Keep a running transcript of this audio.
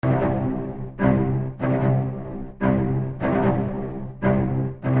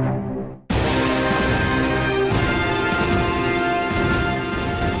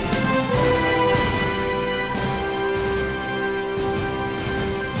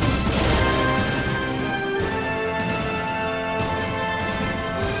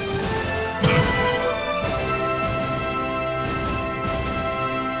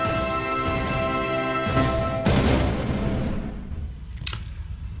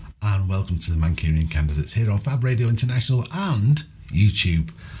To the Mancunian candidates here on Fab Radio International and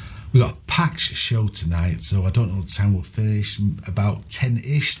YouTube. We've got a packed show tonight, so I don't know what time we'll finish, about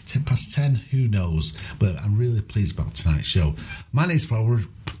 10-ish, 10 past 10, who knows, but I'm really pleased about tonight's show. My name's Paul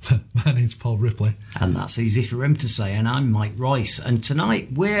Ripley. And that's easy for him to say, and I'm Mike Royce, and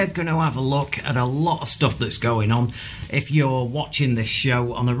tonight we're going to have a look at a lot of stuff that's going on. If you're watching this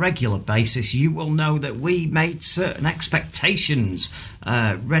show on a regular basis, you will know that we made certain expectations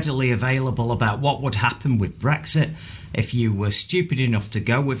readily available about what would happen with Brexit if you were stupid enough to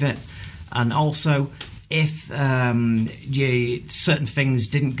go with it, and also if certain things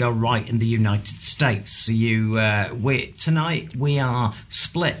didn't go right in the United States. So tonight we are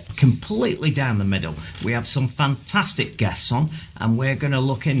split completely down the middle. We have some fantastic guests on, and we're going to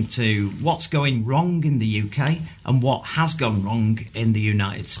look into what's going wrong in the UK and what has gone wrong in the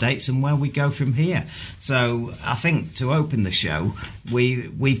United States and where we go from here. So I think to open the show,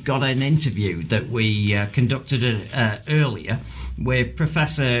 we've got an interview that we conducted earlier with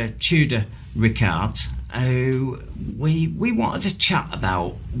Professor Tudor Rickards, who we wanted to chat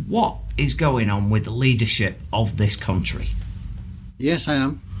about what is going on with the leadership of this country. Yes, I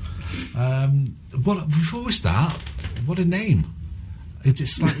am. Before we start, what a name. Is it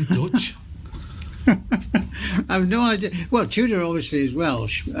slightly Dutch? I have no idea. Well, Tudor obviously is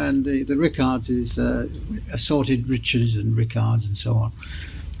Welsh, and the Rickards is assorted Richards and Rickards and so on.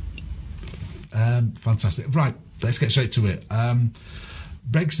 Fantastic. Right, let's get straight to it.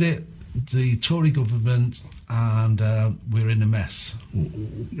 Brexit, the Tory government, and we're in a mess.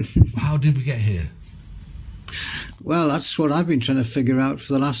 How did we get here? Well, that's what I've been trying to figure out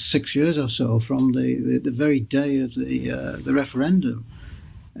for the last 6 years or so, from the very day of the referendum.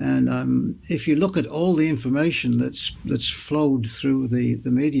 And if you look at all the information that's flowed through the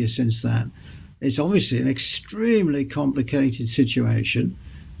media since then, it's obviously an extremely complicated situation.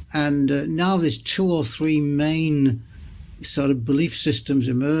 And now there's 2 or 3 main sort of belief systems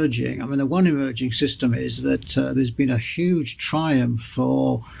emerging. I mean, the one emerging system is that there's been a huge triumph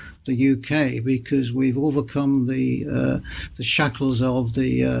for the UK because we've overcome the shackles of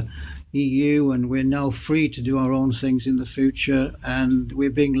the EU, and we're now free to do our own things in the future, and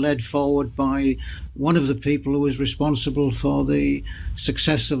we're being led forward by one of the people who was responsible for the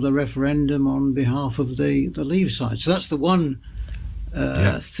success of the referendum on behalf of the Leave side. So that's the one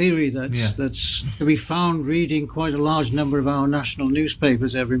theory that's to be found reading quite a large number of our national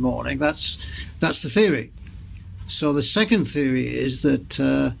newspapers every morning. That's the theory. So the second theory is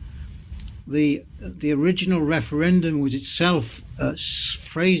that the original referendum was itself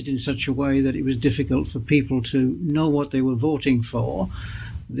phrased in such a way that it was difficult for people to know what they were voting for.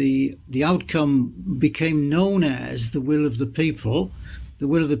 The outcome became known as the will of the people. The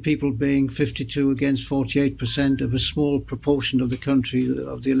will of the people being 52 against 48% of a small proportion of the country,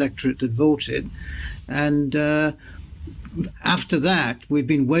 of the electorate that voted. And after that, we've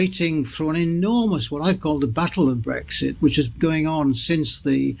been waiting for an enormous, what I've called the Battle of Brexit, which is going on since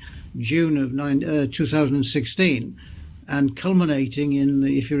the June of 2016, and culminating in,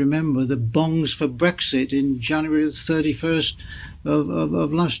 if you remember, the bongs for Brexit in January the 31st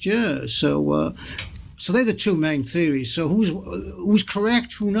of last year. So they're the 2 main theories. So who's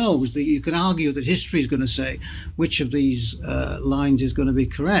correct? Who knows? You can argue that history is going to say which of these lines is going to be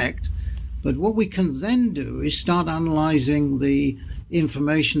correct. But what we can then do is start analysing the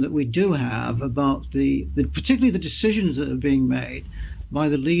information that we do have about particularly the decisions that are being made by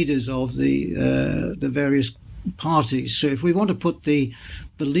the leaders of the various parties. So if we want to put the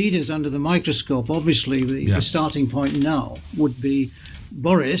leaders under the microscope, obviously the starting point now would be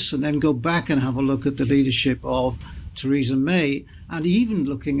Boris, and then go back and have a look at the leadership of Theresa May, and even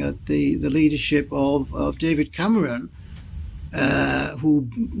looking at the leadership of David Cameron, who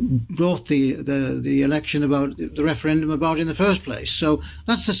brought the election about the referendum about in the first place. So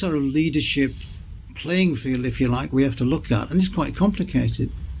that's the sort of leadership playing field, if you like, we have to look at, and it's quite complicated.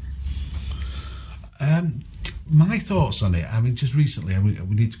 My thoughts on it, I mean, just recently, and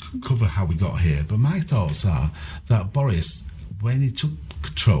we need to cover how we got here, but my thoughts are that Boris, when he took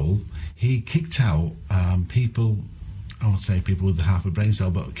control, he kicked out people I won't say people with half a brain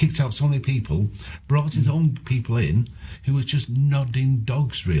cell, but kicked out so many people, brought his own people in who was just nodding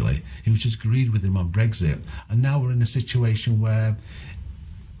dogs, really. Who just agreed with him on Brexit. And now we're in a situation where,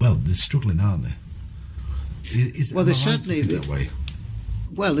 well, they're struggling, aren't they? Well, there's certainly that way.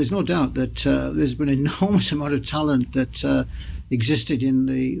 Well, there's no doubt that there's been an enormous amount of talent that existed in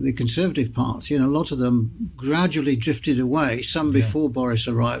the Conservative Party, and a lot of them gradually drifted away, some before Boris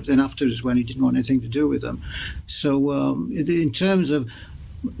arrived, then afterwards when he didn't want anything to do with them. So in terms of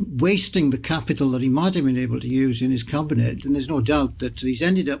wasting the capital that he might have been able to use in his cabinet, then there's no doubt that he's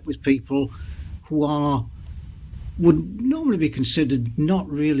ended up with people who would normally be considered not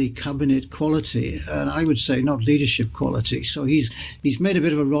really cabinet quality, and I would say not leadership quality. So he's made a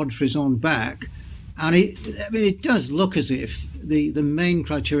bit of a rod for his own back. And it does look as if the main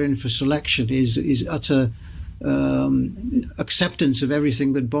criterion for selection is utter acceptance of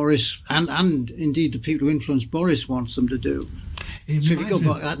everything that Boris and indeed the people who influence Boris wants them to do. So if you go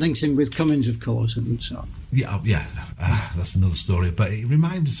back, that links in with Cummins, of course, and so on. Yeah, that's another story. But it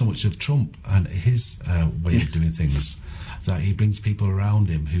reminds me so much of Trump and his way of doing things, that he brings people around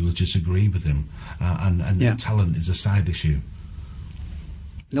him who will just agree with him, and talent is a side issue.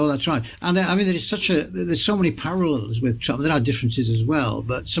 No, that's right. And I mean, there's so many parallels with Trump. There are differences as well,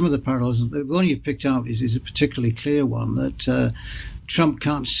 but some of the parallels, the one you've picked out is a particularly clear one, that Trump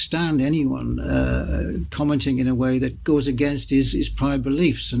can't stand anyone commenting in a way that goes against his prior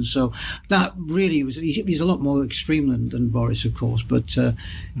beliefs. And so that really he's a lot more extreme than Boris, of course. But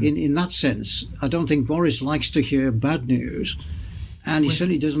in that sense, I don't think Boris likes to hear bad news. And he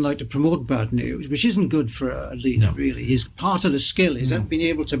certainly doesn't like to promote bad news, which isn't good for a leader, really. His part of the skill is being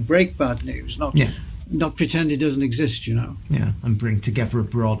able to break bad news, not pretend it doesn't exist, you know. Yeah, and bring together a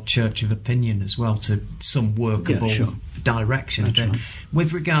broad church of opinion as well to some workable direction. That's right.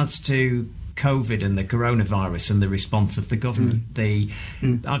 With regards to COVID and the coronavirus and the response of the government,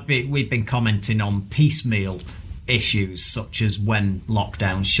 we've been commenting on piecemeal issues such as when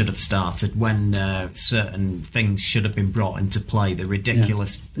lockdowns should have started, when certain things should have been brought into play, the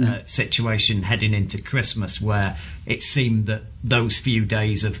ridiculous situation heading into Christmas where it seemed that those few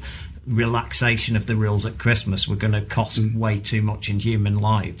days of relaxation of the rules at Christmas were going to cost way too much in human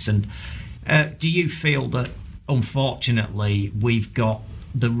lives. And do you feel that unfortunately we've got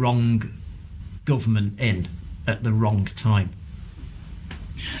the wrong government in at the wrong time?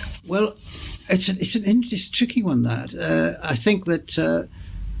 Well, it's a tricky one, that. I think that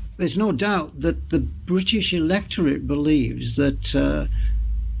there's no doubt that the British electorate believes that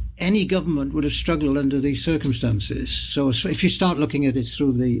any government would have struggled under these circumstances. So if you start looking at it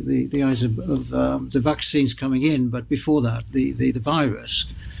through the eyes of the vaccines coming in, but before that, the virus,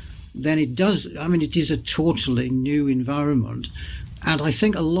 then it is a totally new environment. And I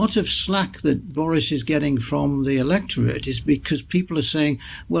think a lot of slack that Boris is getting from the electorate is because people are saying,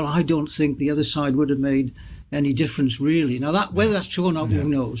 well, I don't think the other side would have made any difference, really. Now, whether that's true or not, who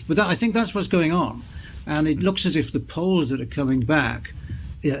knows? But I think that's what's going on. And it looks as if the polls that are coming back,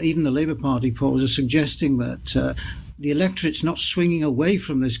 even the Labour Party polls, are suggesting that the electorate's not swinging away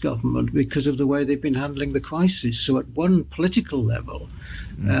from this government because of the way they've been handling the crisis. So at one political level,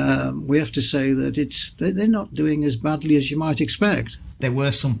 we have to say that they're not doing as badly as you might expect. There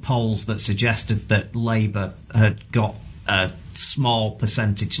were some polls that suggested that Labour had got a small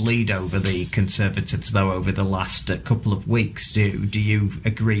percentage lead over the Conservatives, though, over the last couple of weeks. Do you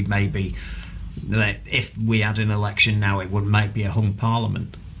agree maybe that if we had an election now, it would maybe a hung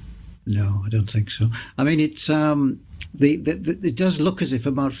parliament? No, I don't think so. I mean, it's it does look as if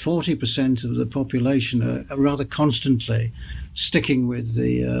about 40% of the population are rather constantly sticking with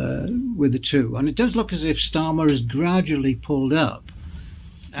the two, and it does look as if Starmer has gradually pulled up,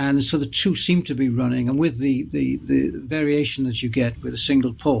 and so the two seem to be running. And with the variation that you get with a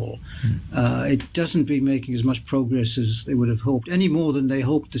single poll, it doesn't be making as much progress as they would have hoped, any more than they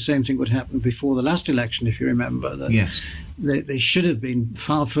hoped the same thing would happen before the last election, if you remember. That they should have been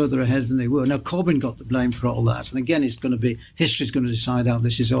far further ahead than they were. Now, Corbyn got the blame for all that, and again, history's going to decide how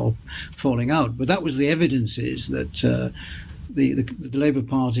this is all falling out. But that was the evidence, is that the Labour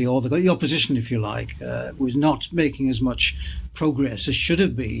Party, or the opposition, if you like, was not making as much progress as should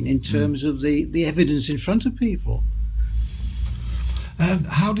have been in terms of the evidence in front of people.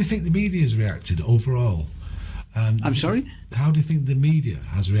 How do you think the media has reacted overall? I'm sorry? How do you think the media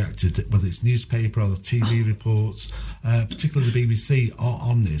has reacted, whether it's newspaper or the TV reports, particularly the BBC,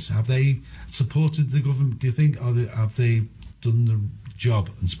 on this? Have they supported the government, do you think, or have they done the job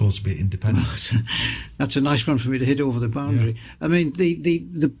and supposed to be independent? That's a nice one for me to hit over the boundary. Yeah. I mean,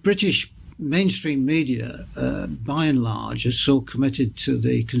 the British mainstream media, by and large, are so committed to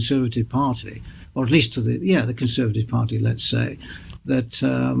the Conservative Party, or at least to the Conservative Party, let's say, that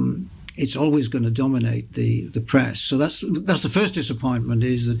it's always going to dominate the press. So that's the first disappointment,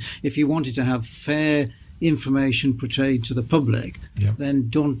 is that if you wanted to have fair information portrayed to the public, then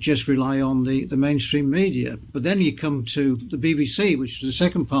don't just rely on the mainstream media. But then you come to the BBC, which is the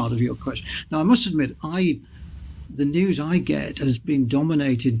second part of your question. Now, I must admit, the news I get has been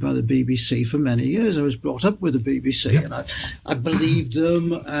dominated by the BBC for many years. I was brought up with the BBC, and I believed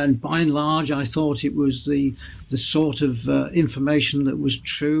them, and by and large I thought it was the sort of information that was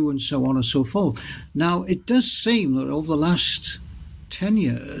true, and so on and so forth. Now, it does seem that over the last 10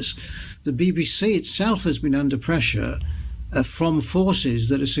 years, the BBC itself has been under pressure from forces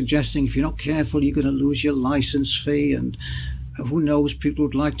that are suggesting if you're not careful, you're going to lose your licence fee, and who knows, people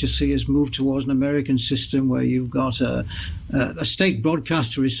would like to see us move towards an American system where you've got a state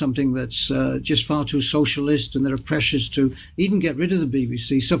broadcaster is something that's just far too socialist, and there are pressures to even get rid of the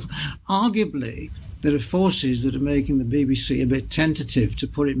BBC. So arguably, there are forces that are making the BBC a bit tentative, to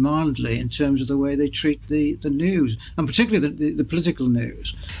put it mildly, in terms of the way they treat the news, and particularly the political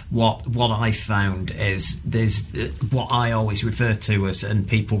news. What I found is there's what I always refer to as, and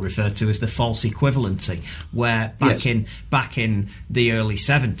people refer to as, the false equivalency, where back in the early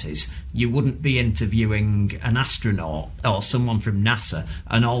 70s, you wouldn't be interviewing an astronaut or someone from NASA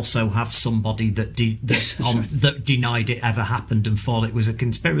and also have somebody that denied it ever happened and thought it was a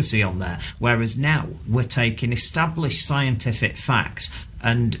conspiracy on there. Whereas now we're taking established scientific facts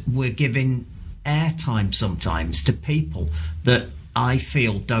and we're giving airtime sometimes to people that I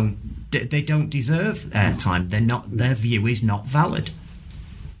feel don't deserve airtime. Their view is not valid.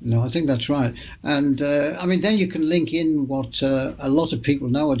 No, I think that's right. And then you can link in what a lot of people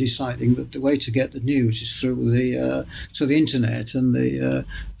now are deciding, that the way to get the news is through the internet and the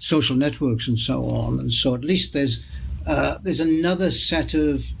social networks and so on. And so at least there's another set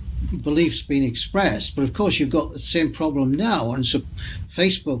of beliefs being expressed. But of course, you've got the same problem now, and so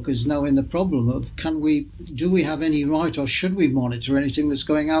Facebook is now in the problem of do we have any right, or should we monitor anything that's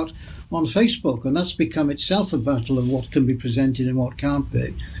going out on Facebook? And that's become itself a battle of what can be presented and what can't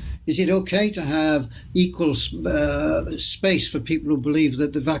be. Is it okay to have equal space for people who believe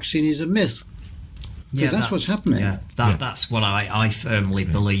that the vaccine is a myth? Because that's what's happening. That's what I firmly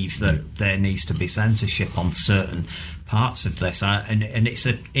believe, that there needs to be censorship on certain parts of this, and it's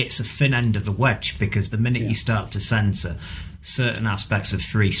a thin end of the wedge, because the minute you start to censor certain aspects of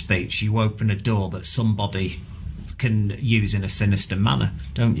free speech, you open a door that somebody can use in a sinister manner,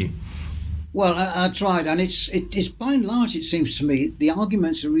 don't you? Well, I tried, and it's by and large, it seems to me, the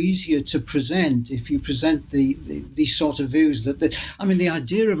arguments are easier to present if you present these sort of views. The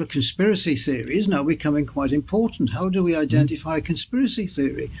idea of a conspiracy theory is now becoming quite important. How do we identify a conspiracy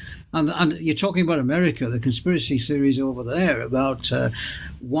theory? And you're talking about America, the conspiracy theories over there about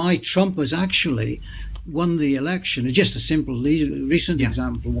why Trump has actually won the election. It's just a simple recent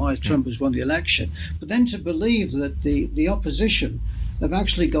example why Trump has won the election. But then to believe that the opposition have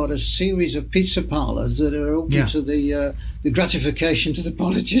actually got a series of pizza parlours that are open to the gratification to the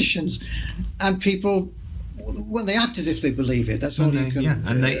politicians, and people, well, they act as if they believe it. That's all you can,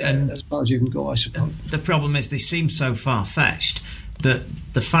 as far as you can go, I suppose. The problem is they seem so far-fetched that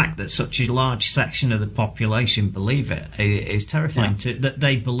the fact that such a large section of the population believe it is terrifying. That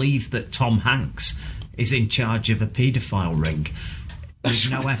they believe that Tom Hanks is in charge of a paedophile ring. There's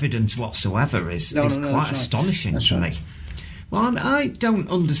no evidence whatsoever. Is quite astonishing to me. Well, I don't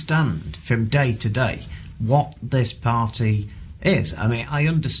understand from day to day what this party is. I mean, I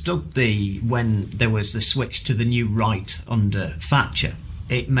understood when there was the switch to the new right under Thatcher.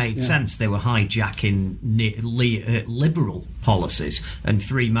 It made sense. They were hijacking liberal policies and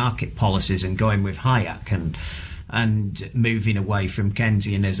free market policies and going with Hayek and moving away from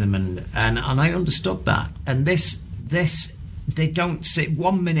Keynesianism, and I understood that. And this. They don't sit.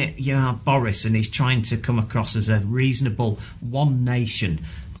 1 minute you have Boris and he's trying to come across as a reasonable one nation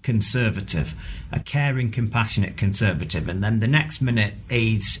conservative, a caring, compassionate conservative, and then the next minute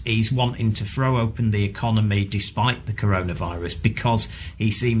he's wanting to throw open the economy despite the coronavirus, because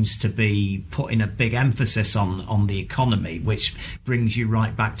he seems to be putting a big emphasis on the economy, which brings you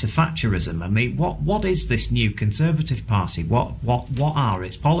right back to Thatcherism. I mean, what is this new Conservative Party? What are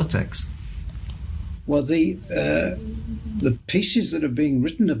its politics? Well, the pieces that are being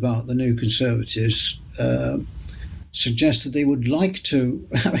written about the New Conservatives suggest that they would like to,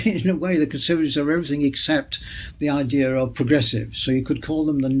 in a way, the Conservatives are everything except the idea of progressive. So you could call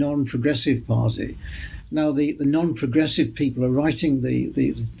them the non-progressive party. Now, the non-progressive people are writing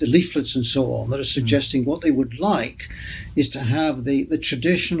the leaflets and so on that are suggesting what they would like is to have the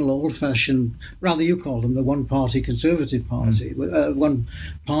traditional old-fashioned, rather you call them the one-party Conservative Party, one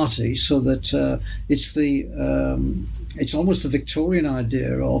party, so that it's almost the Victorian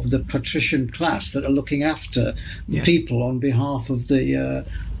idea of the patrician class that are looking after the people on behalf of the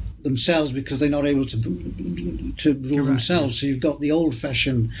themselves, because they're not able to rule themselves. So you've got the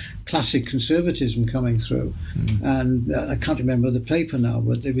old-fashioned classic conservatism coming through. And I can't remember the paper now,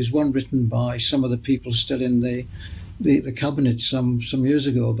 but there was one written by some of the people still in the cabinet some years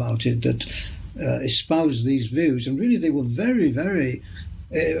ago about it that espoused these views, and really they were very, very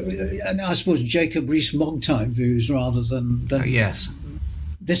and I suppose Jacob Rees-Mogg type views rather than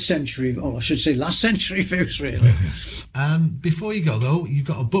this century, or I should say last century views, really. Before you go, though, you've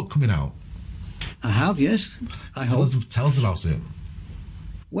got a book coming out. I have, yes. Tell us about it.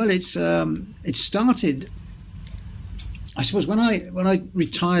 Well, it started, I suppose, when I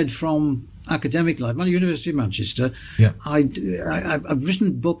retired from academic life, at the University of Manchester. I've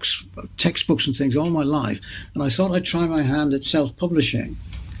written books, textbooks and things all my life, and I thought I'd try my hand at self-publishing.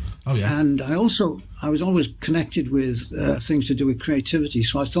 Oh, yeah. And I was always connected with things to do with creativity,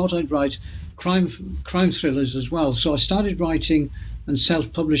 so I thought I'd write crime thrillers as well. So I started writing and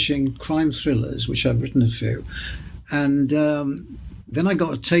self-publishing crime thrillers, which I've written a few. And then I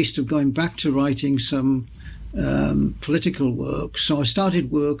got a taste of going back to writing some political work. So I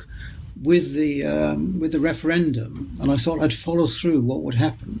started work with the referendum, and I thought I'd follow through what would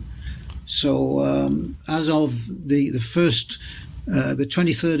happen. So as of the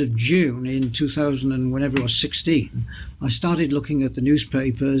 23rd of June in 2000 and whenever it was 16, I started looking at the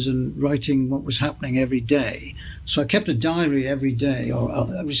newspapers and writing what was happening every day. So I kept a diary every day, or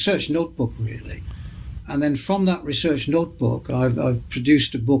a research notebook really. And then from that research notebook, I've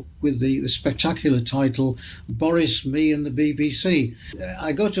produced a book with the spectacular title, Boris, Me and the BBC.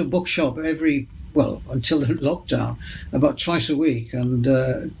 I go to a bookshop until the lockdown, about twice a week, and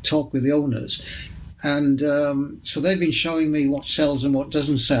talk with the owners. And so they've been showing me what sells and what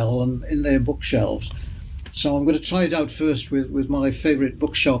doesn't sell and in their bookshelves. So I'm going to try it out first with my favourite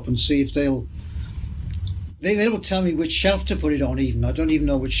bookshop and see if they will tell me which shelf to put it on even. I don't even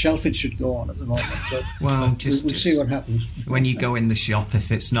know which shelf it should go on at the moment. But we'll see what happens. When you go in the shop,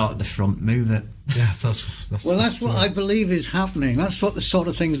 if it's not at the front, move it. Yeah, that's what I believe is happening. That's what the sort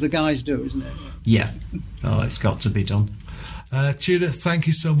of things the guys do, isn't it? Yeah. Oh, it's got to be done. Tudor, thank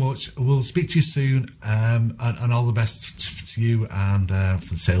you so much. We'll speak to you soon, and all the best to you and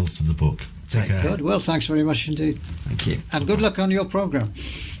for the sales of the book. Take care. Good. Well, thanks very much indeed. Thank you. And good luck on your programme.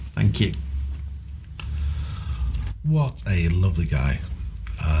 Thank you. What a lovely guy.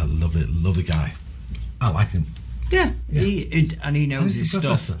 Lovely guy. I like him. Yeah. He knows his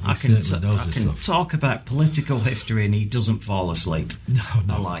stuff. I can talk about political history and he doesn't fall asleep. No.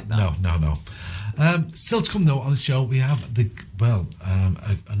 I like that. No. Still to come though on the show, we have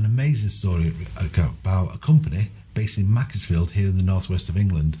an amazing story about a company based in Macclesfield here in the northwest of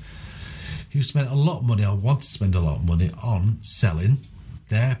England who spent a lot of money, or want to spend a lot of money on selling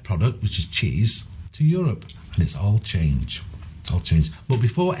their product, which is cheese, to Europe, and it's all changed. But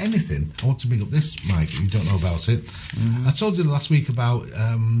before anything, I want to bring up this, Mike, if you don't know about it. I told you last week about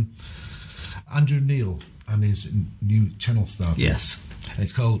Andrew Neil and his new channel started. Yes.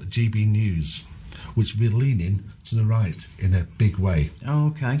 It's called GB News, which will be leaning to the right in a big way. Oh,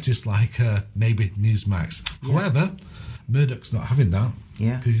 okay. Just like maybe Newsmax. Yeah. However, Murdoch's not having that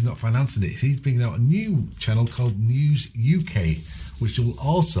because he's not financing it. He's bringing out a new channel called News UK, which will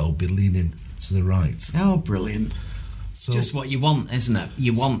also be leaning to the right. Oh, brilliant. So, just what you want, isn't it?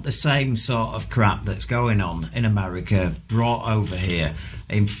 You want the same sort of crap that's going on in America brought over here,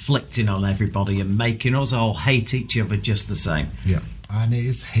 inflicting on everybody and making us all hate each other just the same. Yeah. And it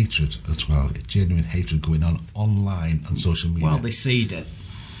is hatred as well. It's genuine hatred going on online and social media. Well, they seed it.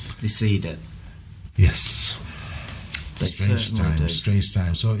 Yes. Strange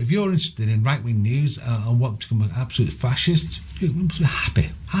time. So if you're interested in right-wing news and want to become an absolute fascist, you must be happy.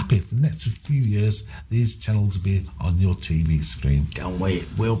 For the next few years, these channels will be on your TV screen. Can't wait.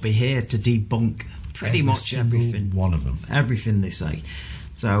 We'll be here to debunk pretty much everything. One of them. Everything they say.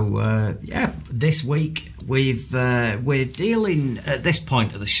 So this week we're dealing at this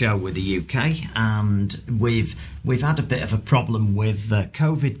point of the show with the UK, and we've had a bit of a problem with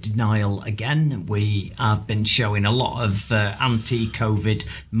COVID denial again. We have been showing a lot of anti-COVID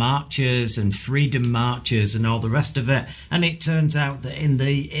marches and freedom marches and all the rest of it, and it turns out that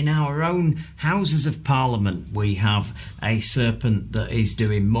in our own Houses of Parliament we have a serpent that is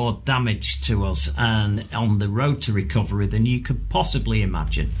doing more damage to us and on the road to recovery than you could possibly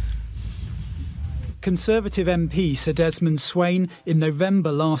imagine. Conservative MP Sir Desmond Swayne in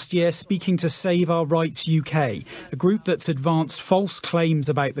November last year speaking to Save Our Rights UK, a group that's advanced false claims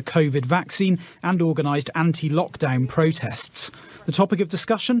about the COVID vaccine and organised anti-lockdown protests. The topic of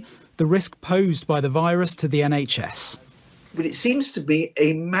discussion, the risk posed by the virus to the NHS. But it seems to be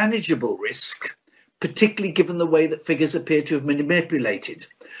a manageable risk, particularly given the way that figures appear to have been manipulated.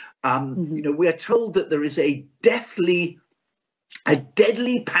 We are told that there is a deadly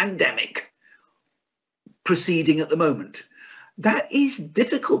pandemic proceeding at the moment. That is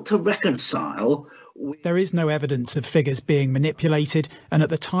difficult to reconcile. There is no evidence of figures being manipulated, and at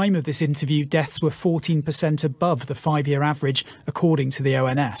the time of this interview, deaths were 14% above the 5-year average, according to the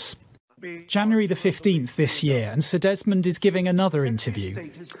ONS. January the 15th this year, and Sir Desmond is giving another interview.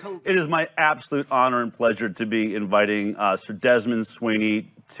 It is my absolute honour and pleasure to be inviting Sir Desmond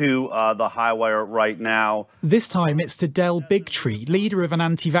Sweeney to the High Wire right now. This time it's to Del Bigtree, leader of an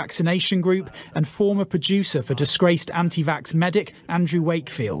anti-vaccination group and former producer for disgraced anti-vax medic Andrew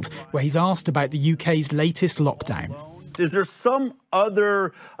Wakefield, where he's asked about the UK's latest lockdown. Is there some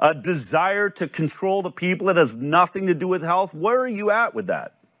other desire to control the people that has nothing to do with health? Where are you at with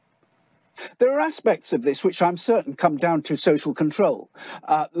that? There are aspects of this which I'm certain come down to social control,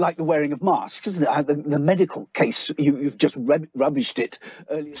 like the wearing of masks, isn't it? The medical case, you've just rubbished it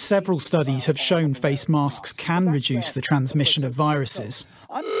earlier. Several studies have shown face masks can reduce the transmission of viruses.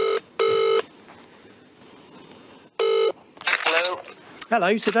 Hello?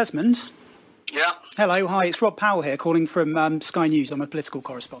 Hello, Sir Desmond. Yeah. Hello, hi, it's Rob Powell here, calling from Sky News. I'm a political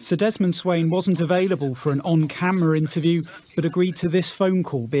correspondent. Sir Desmond Swayne wasn't available for an on-camera interview, but agreed to this phone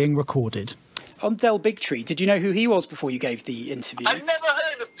call being recorded. On Del Bigtree, did you know who he was before you gave the interview? I've never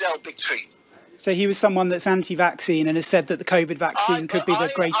heard of Del Bigtree. So he was someone that's anti-vaccine and has said that the COVID vaccine could be the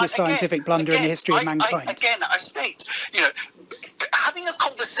greatest scientific blunder in the history of mankind. I state, having a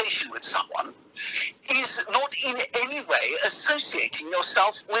conversation with someone is not in any way associating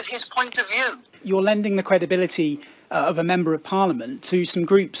yourself with his point of view. You're lending the credibility of a member of parliament to some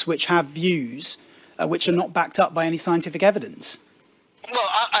groups which have views which are not backed up by any scientific evidence. Well,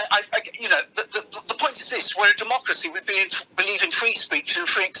 the point is this: we're a democracy. We believe in free speech and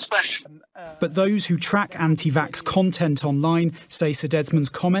free expression. But those who track anti-vax content online say Sir Desmond's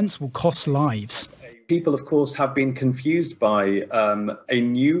comments will cost lives. People, of course, have been confused by a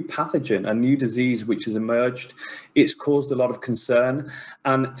new pathogen, a new disease which has emerged. It's caused a lot of concern.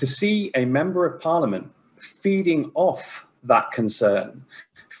 And to see a member of parliament feeding off that concern,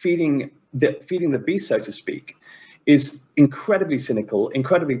 feeding the beast, so to speak, is incredibly cynical,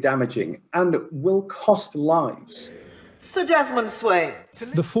 incredibly damaging, and will cost lives. Sir Desmond Swayne.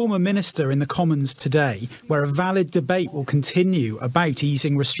 The former minister in the Commons today, where a valid debate will continue about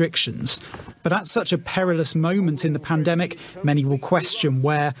easing restrictions. But at such a perilous moment in the pandemic, many will question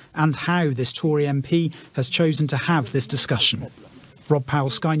where and how this Tory MP has chosen to have this discussion. Rob Powell,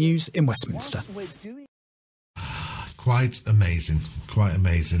 Sky News in Westminster. Quite amazing,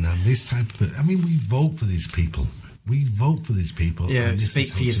 And this type of, we vote for these people. Yeah,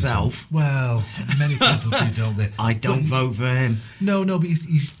 speak for yourself. Well, many people do, don't they? I don't vote for him. No, but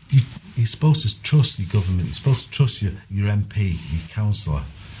you're supposed to trust your government. You're supposed to trust your MP, your councillor.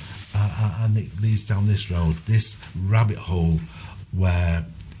 And it leads down this road, this rabbit hole where...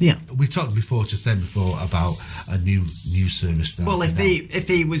 Yeah, we talked before about a new service starting. Well, if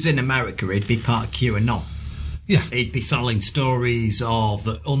he was in America, he'd be part of QAnon. Yeah, he'd be selling stories of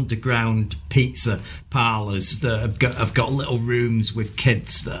underground pizza parlours that have got little rooms with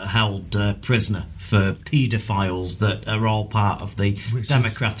kids that are held prisoner for paedophiles that are all part of the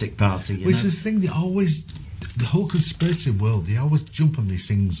Democratic Party. Which is the thing, the whole conspiracy world, they always jump on these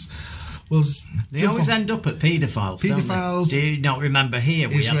things. Well, they always end up at paedophiles. Don't they? Do you not remember here?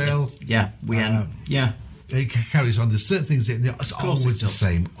 Israel. It carries on. There's certain things that it's always the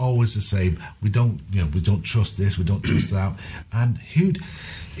same. Always the same. We don't trust this. We don't trust that. And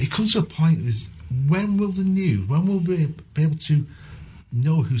it comes to a point is when will we be able to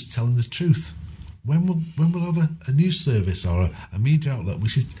know who's telling the truth? When we'll have a news service or a media outlet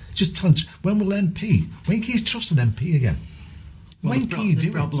which is just telling. When will MP? When can you trust an MP again? Well,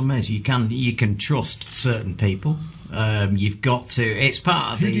 the problem is you can trust certain people. You've got to. It's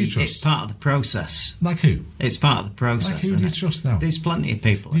part of who do you trust? It's part of the process. Like who? It's part of the process. Like who do you trust now? There's plenty of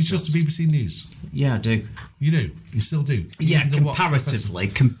people. Do you trust the BBC News? Yeah, I do. You do? You still do? Yeah,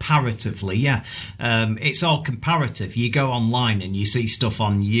 comparatively, yeah. It's all comparative. You go online and you see stuff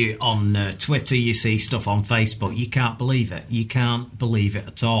on Twitter, you see stuff on Facebook. You can't believe it. You can't believe it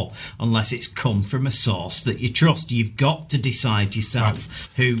at all unless it's come from a source that you trust. You've got to decide yourself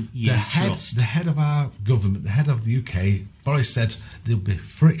who you trust. The head of our government, the head of the UK, Boris said there'll be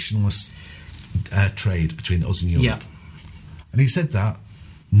frictionless trade between us and Europe. Yeah. And he said that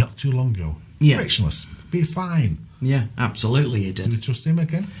not too long ago. Yeah. Frictionless. Be fine. Yeah, absolutely he did. Do we trust him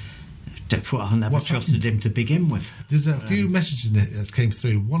again? Well, I never trusted him to begin with. There's a few messages that came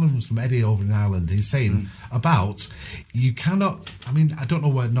through. One of them's from Eddie over in Ireland. He's saying about you cannot. I mean, I don't know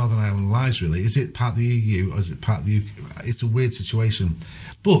where Northern Ireland lies really. Is it part of the EU or is it part of the UK? It's a weird situation.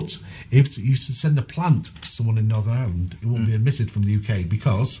 But if you should send a plant to someone in Northern Ireland, it won't be admitted from the UK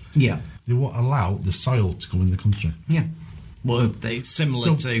because they won't allow the soil to come in the country. Yeah. Well, it's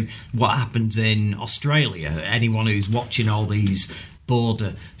similar to what happens in Australia. Anyone who's watching all these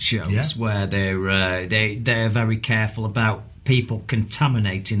border shows where they're very careful about people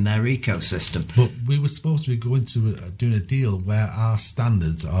contaminating their ecosystem. But we were supposed to be going to doing a deal where our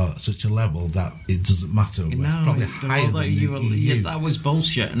standards are at such a level that it doesn't matter. No, probably higher than the EU. That was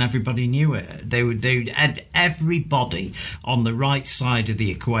bullshit, and everybody knew it. Everybody on the right side of the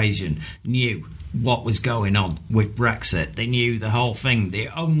equation knew what was going on with Brexit. They knew the whole thing. The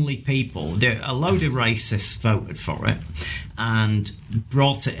only people, a load of racists voted for it and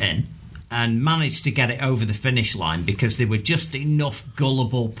brought it in and managed to get it over the finish line because there were just enough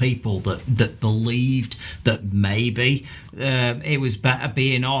gullible people that believed that maybe it was better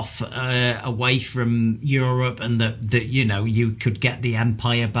being off away from Europe and that you could get the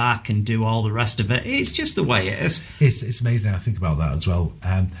empire back and do all the rest of it. It's just the way it is. It's amazing. I think about that as well.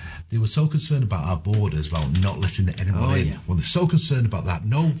 They were so concerned about our borders, about not letting anyone in. Yeah. Well, they're so concerned about that.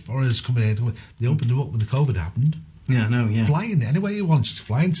 No foreigners coming in. They opened them up when the COVID happened. Yeah, no, yeah. Fly in anywhere you want, just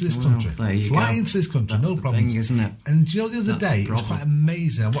fly into this country. Fly into this country, That's no the problem. Isn't it? And the other day, it was quite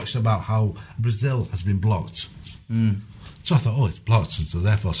amazing. I watched about how Brazil has been blocked. So I thought, it's blocked, so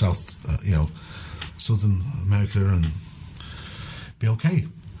therefore Southern America and be okay.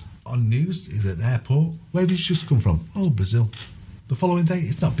 On news, is at the airport. Where did you just come from? Oh, Brazil. The following day,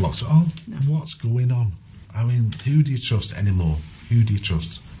 it's not blocked at all. No. What's going on? I mean, who do you trust anymore? Who do you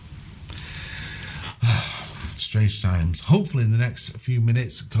trust? Strange times. Hopefully in the next few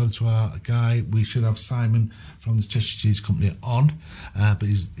minutes, according to our guy, we should have Simon from the Cheshire Cheese Company on, but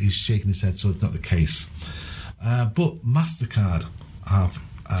he's shaking his head, so it's not the case. But MasterCard have...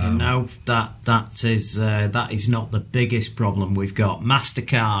 no, that is not the biggest problem we've got.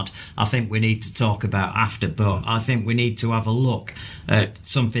 MasterCard, I think we need to talk about after, but I think we need to have a look at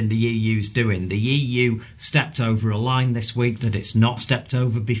something the EU's doing. The EU stepped over a line this week that it's not stepped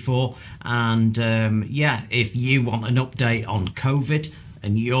over before, and if you want an update on COVID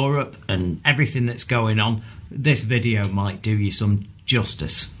and Europe and everything that's going on, this video might do you some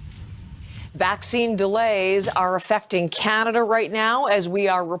justice. Vaccine delays are affecting Canada right now, as we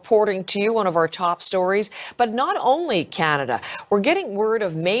are reporting to you, one of our top stories. But not only Canada. We're getting word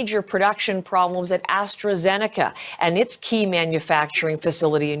of major production problems at AstraZeneca and its key manufacturing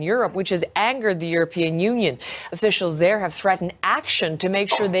facility in Europe, which has angered the European Union. Officials there have threatened action to make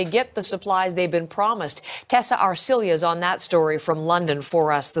sure they get the supplies they've been promised. Tessa Arcilia is on that story from London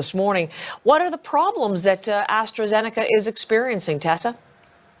for us this morning. What are the problems that AstraZeneca is experiencing, Tessa?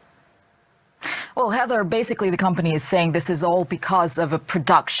 Well, Heather, basically the company is saying this is all because of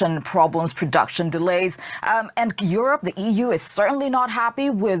production problems, production delays. And Europe, the EU, is certainly not happy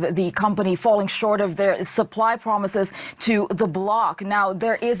with the company falling short of their supply promises to the bloc. Now,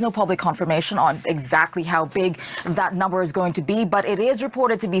 there is no public confirmation on exactly how big that number is going to be, but it is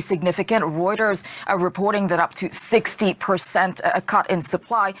reported to be significant. Reuters are reporting that up to 60% a cut in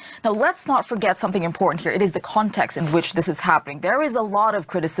supply. Now, let's not forget something important here. It is the context in which this is happening. There is a lot of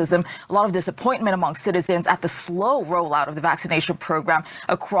criticism, a lot of disappointment among citizens at the slow rollout of the vaccination program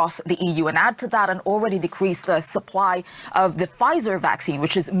across the EU. And add to that an already decreased supply of the Pfizer vaccine,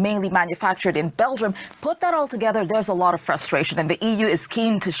 which is mainly manufactured in Belgium. Put that all together, there's a lot of frustration. And the EU is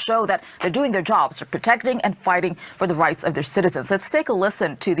keen to show that they're doing their jobs, they're protecting and fighting for the rights of their citizens. Let's take a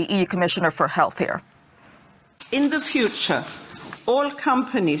listen to the EU Commissioner for Health here. In the future, all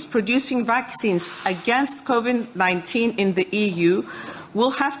companies producing vaccines against COVID-19 in the EU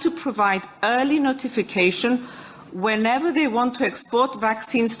will have to provide early notification whenever they want to export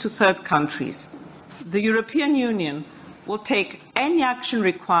vaccines to third countries. The European Union will take any action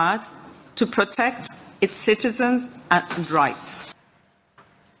required to protect its citizens and rights.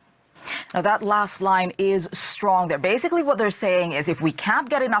 Now, that last line is strong there. Basically, what they're saying is if we can't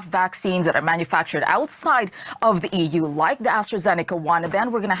get enough vaccines that are manufactured outside of the EU, like the AstraZeneca one,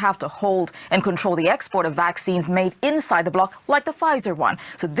 then we're going to have to hold and control the export of vaccines made inside the bloc, like the Pfizer one.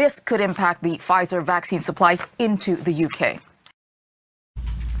 So this could impact the Pfizer vaccine supply into the UK.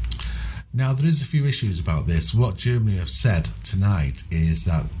 Now, there is a few issues about this. What Germany have said tonight is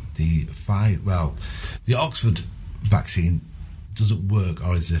that the Oxford vaccine doesn't work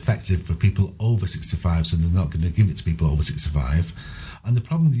or is effective for people over 65, so they're not going to give it to people over 65. And the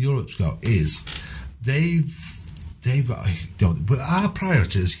problem Europe's got is they've got, but our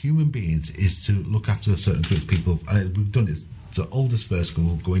priority as human beings is to look after a certain group of people, and we've done it. So oldest first,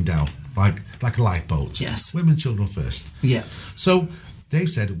 going down like a lifeboat. Yes. Women and children first. Yeah. So they've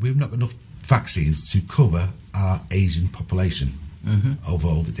said we've not got enough vaccines to cover our Asian population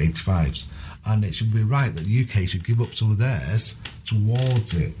over the 85s, and it should be right that the UK should give up some of theirs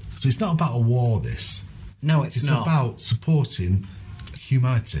towards it. So it's not about a war. No, it's not. It's about supporting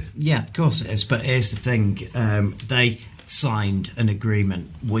humanity. Yeah, of course it is. But here's the thing: they signed an agreement.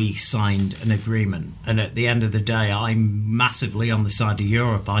 We signed an agreement, and at the end of the day, I'm massively on the side of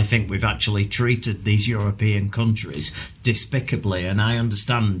Europe. I think we've actually treated these European countries despicably, and I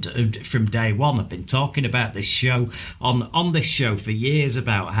understand from day one. I've been talking about this show on this show for years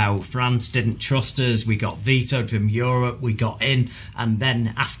about how France didn't trust us. We got vetoed from Europe. We got in, and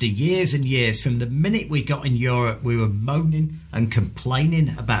then after years and years, from the minute we got in Europe, we were moaning and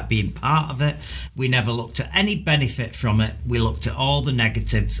complaining about being part of it. We never looked at any benefit from it. We looked at all the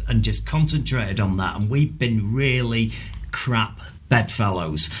negatives and just concentrated on that, and we've been really crap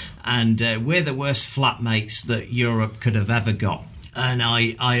bedfellows, and we're the worst flatmates that Europe could have ever got, and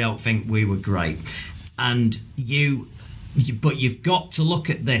I don't think we were great. And but you've got to look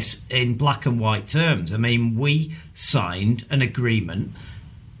at this in black and white terms. I mean, we signed an agreement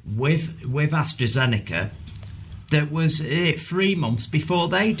with AstraZeneca that was 3 months before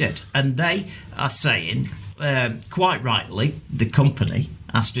they did, and they are saying, quite rightly, the company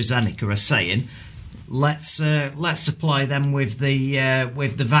AstraZeneca are saying, let's supply them with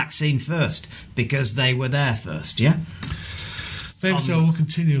the vaccine first, because they were there first. Yeah. Maybe so. We'll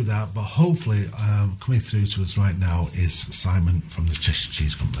continue that, but hopefully, coming through to us right now is Simon from the Cheshire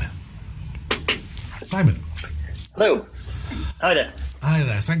Cheese Company. Simon. Hello. Hi there. Hi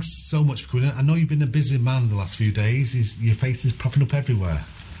there. Thanks so much for coming in. I know you've been a busy man the last few days. Your face is popping up everywhere.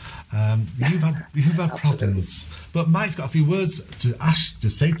 You've had problems, but Mike's got a few words to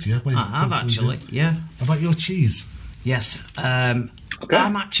say to you. I have actually, yeah. About your cheese. Yes, okay.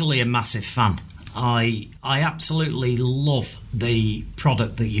 I'm actually a massive fan. I absolutely love the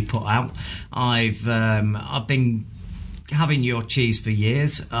product that you put out. I've been having your cheese for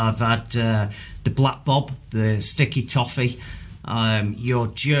years. I've had the Black Bob, the sticky toffee. Your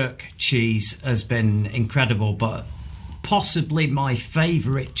jerk cheese has been incredible, but possibly my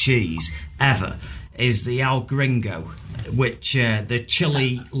favourite cheese ever is the Al Gringo, which the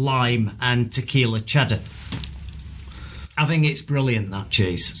chili, lime and tequila cheddar. I think it's brilliant, that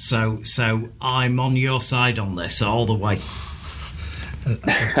cheese. So I'm on your side on this all the way.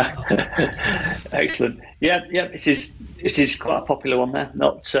 Excellent. Yeah. This is quite a popular one there.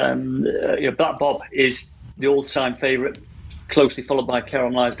 Not Black Bob is the all-time favourite, closely followed by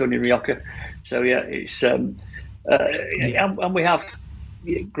caramelised onion rioja. So yeah, it's and we have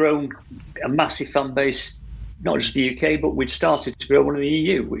grown a massive fan base, not just the UK, but we'd started to grow one in the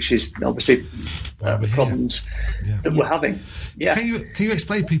EU, which is obviously the problems that we're having. Yeah. Can you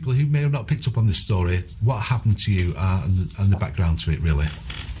explain to people who may have not picked up on this story what happened to you and the background to it, really?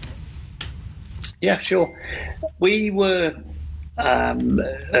 Yeah, sure. We were from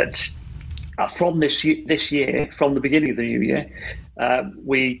this year, from the beginning of the new year,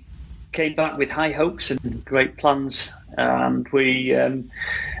 we came back with high hopes and great plans, and we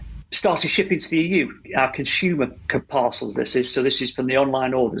started shipping to the EU. Our consumer parcels, this is from the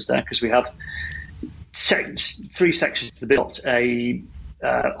online orders there, because we have three sections to the build. A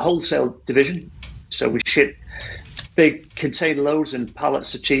wholesale division, so we ship big container loads and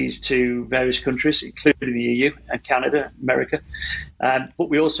pallets of cheese to various countries, including the EU and Canada, America. But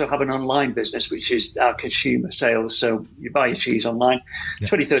we also have an online business, which is our consumer sales. So you buy your cheese online,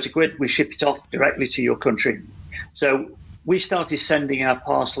 20, 30 quid, we ship it off directly to your country. So we started sending our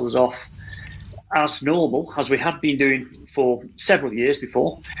parcels off as normal, as we had been doing for several years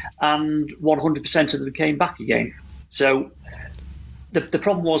before, and 100% of them came back again. So the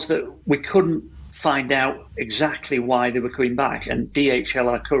problem was that we couldn't find out exactly why they were coming back, and DHL,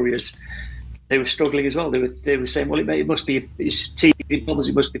 our couriers, they were struggling as well. They were saying, well, it must be teething problems,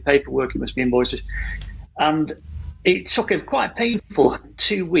 it must be paperwork, it must be invoices, and it took quite a painful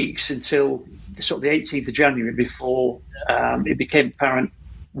 2 weeks until sort of the 18th of January before it became apparent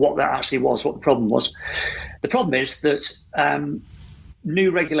what that actually was, what the problem was. The problem is that new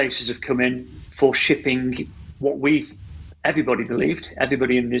regulations have come in for shipping what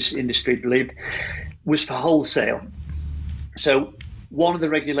everybody in this industry believed was for wholesale. So one of the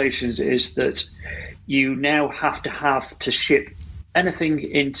regulations is that you now have to ship anything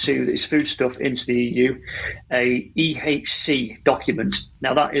into this foodstuff into the EU, a EHC document.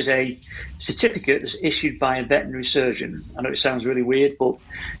 Now, that is a certificate that's issued by a veterinary surgeon. I know it sounds really weird, but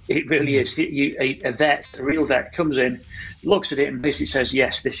it really is. A vet, a real vet, comes in, looks at it, and basically says,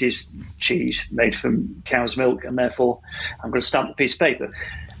 yes, this is cheese made from cow's milk, and therefore I'm going to stamp a piece of paper.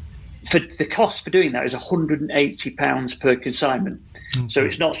 For the cost for doing that is £180 per consignment. Okay. So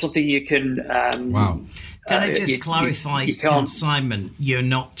it's not something you can... wow. Can I just clarify, consignment, you're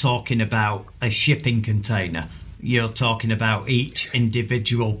not talking about a shipping container. You're talking about each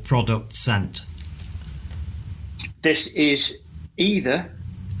individual product sent. This is either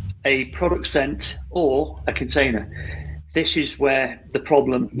a product sent or a container. This is where the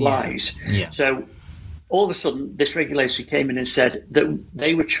problem lies. Yeah. So all of a sudden, this regulator came in and said that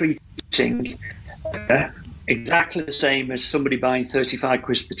they were treating exactly the same as somebody buying 35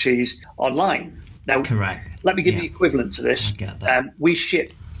 quid the cheese online. Now, correct. Let me give you the equivalent to this. I get that. We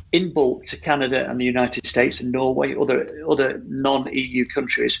ship in bulk to Canada and the United States and Norway, other non-EU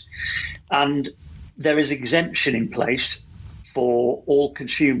countries, and there is exemption in place for all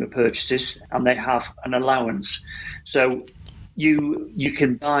consumer purchases, and they have an allowance. So you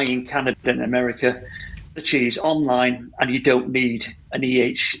can buy in Canada and America the cheese online, and you don't need an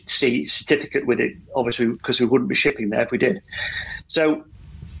EHC certificate with it, obviously, because we wouldn't be shipping there if we did. So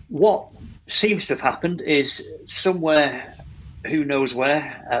what seems to have happened is somewhere, who knows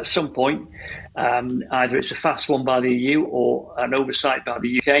where, at some point, either it's a fast one by the EU or an oversight by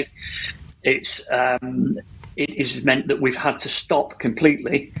the UK, it has meant that we've had to stop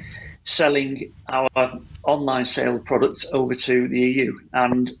completely selling our online sale products over to the EU,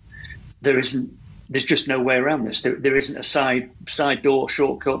 and there's just no way around this. There isn't a side door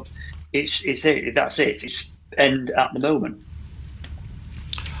shortcut. It's it. That's it. It's end at the moment.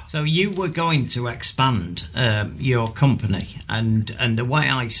 So you were going to expand your company, and the way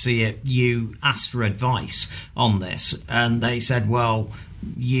I see it, you asked for advice on this, and they said, well,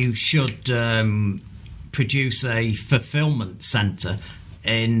 you should produce a fulfillment centre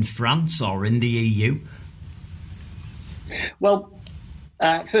in France or in the EU. Well,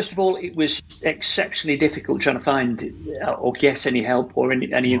 first of all, it was exceptionally difficult trying to find or get any help or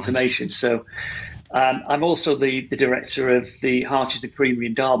any information. So I'm also the director of the Hearties and Creamery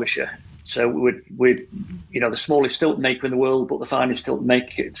in Derbyshire. So we're the smallest Stilton maker in the world, but the finest Stilton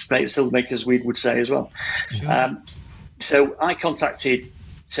makers, we would say as well. Sure. So I contacted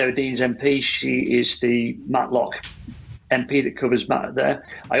Sarah Dean's MP. She is the Matlock MP that covers Matt there.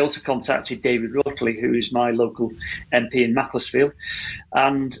 I also contacted David Rutley, who is my local MP in Macclesfield.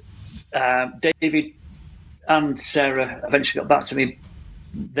 And David and Sarah eventually got back to me.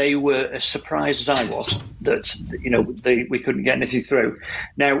 They were as surprised as I was that we couldn't get anything through.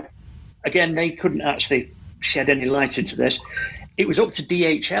 Now, again, they couldn't actually shed any light into this. It was up to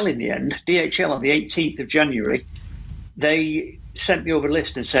DHL in the end. DHL on the 18th of January, they sent me over a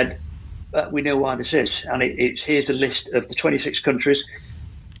list and said, we know why this is. And here's a list of the 26 countries.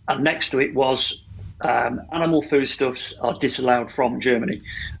 And next to it was animal foodstuffs are disallowed from Germany.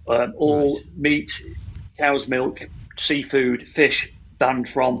 All meat, cow's milk, seafood, fish, banned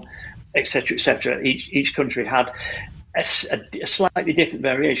from, etc., etc. Each country had a slightly different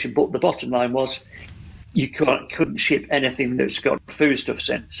variation, but the bottom line was you couldn't ship anything that's got foodstuffs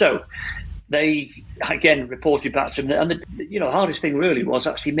in. So they again reported back to them, and the hardest thing really was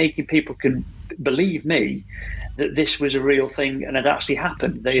actually making people can believe me that this was a real thing and had actually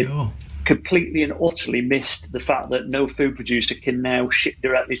happened. They had completely and utterly missed the fact that no food producer can now ship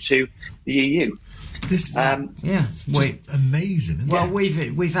directly to the EU. This is amazing. Isn't well,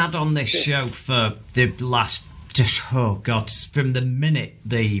 we've had on this show for the last from the minute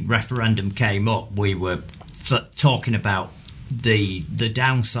the referendum came up, we were talking about the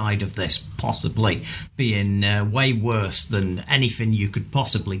downside of this possibly being way worse than anything you could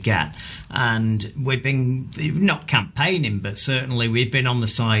possibly get, and we've been not campaigning, but certainly we've been on the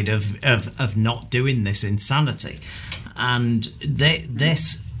side of not doing this insanity, and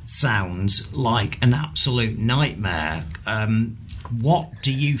this sounds like an absolute nightmare. What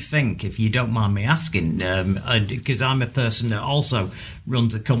do you think, if you don't mind me asking, because I'm a person that also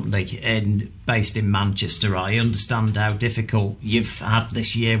runs a company based in Manchester. I understand how difficult you've had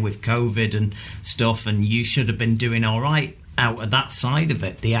this year with COVID and stuff, and you should have been doing all right out of that side of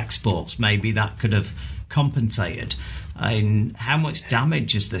it, the exports. Maybe that could have compensated. And how much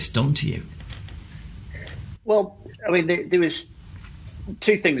damage has this done to you? Well, I mean, there was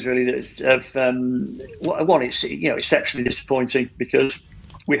two things really one, it's exceptionally disappointing because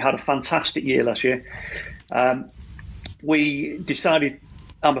we had a fantastic year last year. We decided,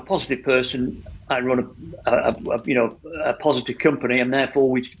 I'm a positive person, I run a positive company, and therefore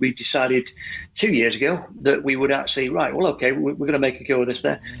we decided 2 years ago that we would actually we're going to make a go of this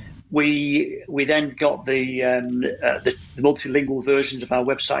there. We then got the multilingual versions of our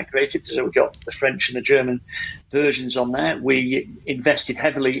website created, so we got the French and the German versions on there. We invested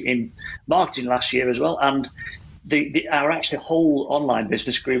heavily in marketing last year as well, and our actually whole online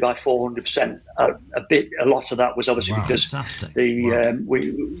business grew by 400%. A lot of that was obviously because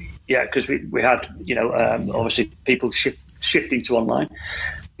because we had obviously people shifting to online,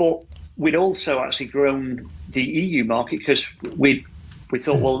 but we'd also actually grown the EU market because we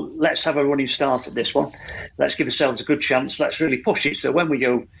thought, well, let's have a running start at this one. Let's give ourselves a good chance. Let's really push it. So when we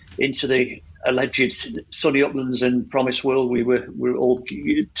go into the alleged sunny uplands and promised world we were all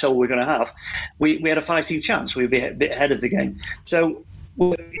told we're going to have, we had a fighting chance. We'd be a bit ahead of the game. So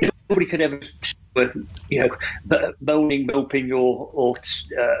nobody could ever, moaning, moping, or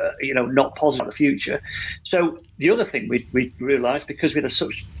not positive about the future. So the other thing we realised, because we had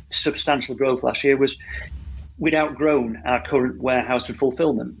such substantial growth last year, was we'd outgrown our current warehouse and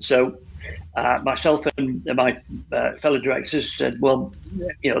fulfillment. So myself and my fellow directors said, well,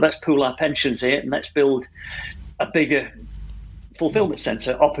 let's pool our pensions here and let's build a bigger fulfillment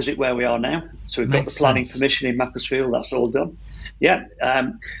centre opposite where we are now. So we've got the planning permission in Macclesfield. That's all done. Yeah.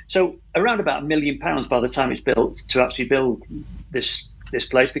 So around about £1 million by the time it's built to actually build this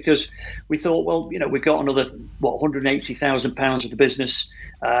place, because we thought, well, we've got another £180,000 of the business,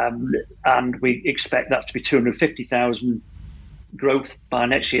 and we expect that to be 250,000 growth by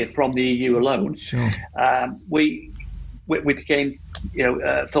next year from the EU alone. Sure. We became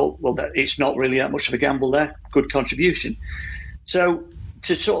thought, well, that it's not really that much of a gamble there. Good contribution. So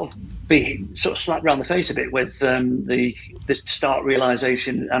to sort of slapped around the face a bit with the start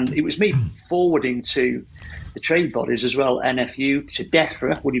realisation, and it was me forwarding to the trade bodies as well, NFU, to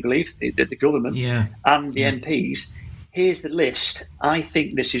DEFRA, would you believe, the government, and the MPs. Here's the list. I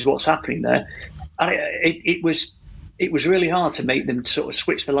think this is what's happening there. And it was really hard to make them sort of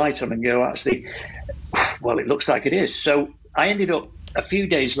switch the light on and go, actually, well, it looks like it is. So I ended up a few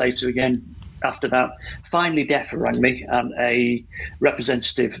days later again after that. Finally, DEFRA rang me, and a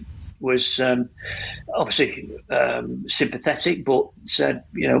representative was obviously sympathetic, but said,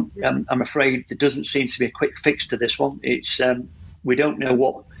 I'm afraid there doesn't seem to be a quick fix to this one. It's we don't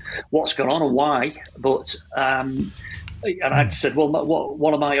know what's gone on or why, but and I said, well,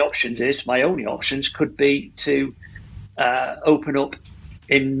 one of my only options could be to open up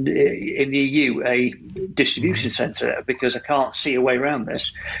in the EU a distribution centre, because I can't see a way around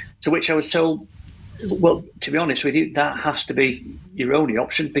this. To which I was told, well, to be honest with you, that has to be your only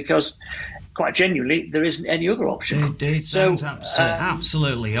option, because quite genuinely, there isn't any other option. It sounds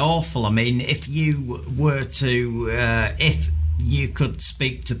absolutely awful. I mean, if you were to, if you could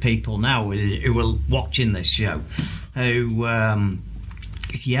speak to people now who were watching this show, who,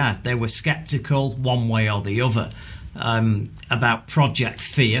 they were sceptical one way or the other about Project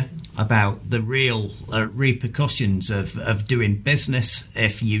Fear, about the real repercussions of doing business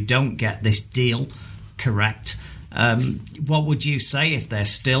if you don't get this deal correct. What would you say if they're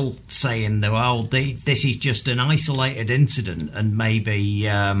still saying, this is just an isolated incident and maybe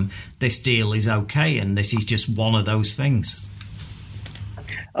this deal is okay and this is just one of those things?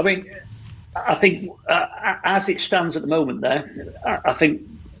 I mean, I think as it stands at the moment there, I think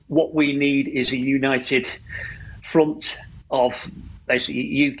what we need is a united front of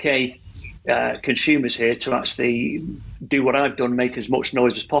basically UK consumers here to actually do what I've done, make as much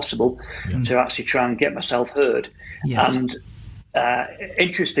noise as possible to actually try and get myself heard. Yes. And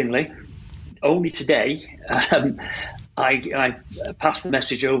interestingly, only today, I passed the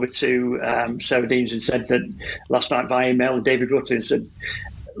message over to Sarah Deans and said that last night via email, and David Rutland said,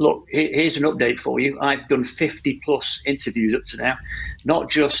 look, here's an update for you. I've done 50 plus interviews up to now, not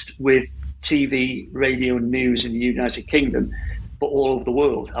just with TV, radio and news in the United Kingdom, but all over the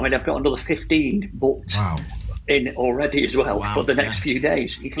world. I mean, I've got another 15 booked in already as well for the next few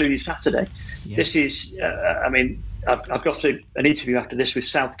days, including Saturday. Yeah. This is, I've got an interview after this with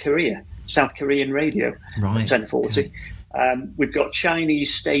South Korean radio at 10:40. Okay. We've got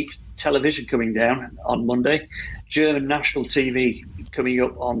Chinese state television coming down on Monday, German national TV coming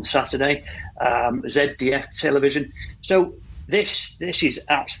up on Saturday, ZDF television. So this is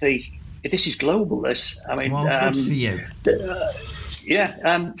actually... This is global, this. I mean, good for you.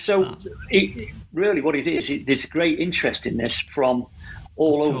 Really what it is, there's great interest in this from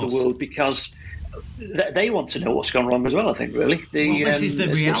all over the world, because they want to know what's gone wrong as well, I think, really. This is the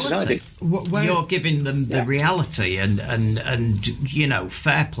reality. You're giving them the reality, and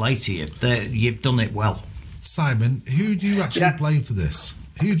fair play to you. You've done it well. Simon, who do you actually blame for this?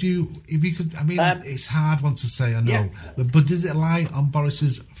 Who do you, if you could, I mean, it's a hard one to say, I know, but does it lie on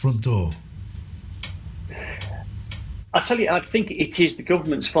Boris's front door? I tell you, I think it is the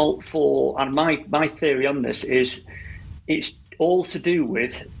government's fault and my theory on this is it's all to do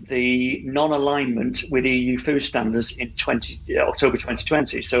with the non-alignment with EU food standards in October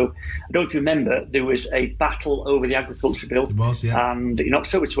 2020. So I don't know if you remember, there was a battle over the agriculture bill. It was, yeah. And in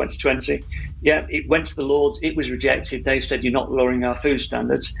October 2020, it went to the Lords. It was rejected. They said, you're not lowering our food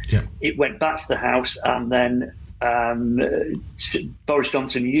standards. Yeah. It went back to the House, and then Boris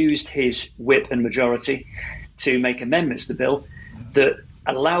Johnson used his whip and majority to make amendments to the bill that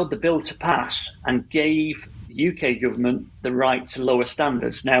allowed the bill to pass and gave the UK government the right to lower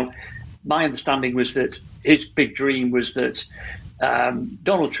standards. Now, my understanding was that his big dream was that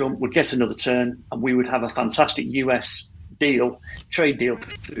Donald Trump would get another turn and we would have a fantastic US trade deal for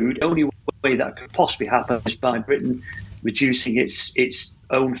food. The only way that could possibly happen is by Britain reducing its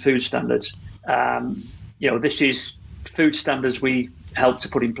own food standards. This is food standards we helped to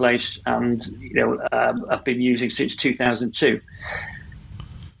put in place and have been using since 2002.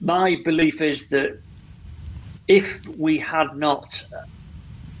 My belief is that if we had not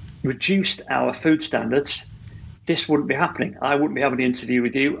reduced our food standards, this wouldn't be happening. I wouldn't be having an interview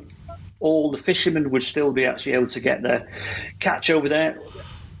with you. All the fishermen would still be actually able to get their catch over there.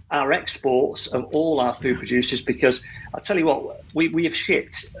 Our exports of all our food producers, because I'll tell you what, we have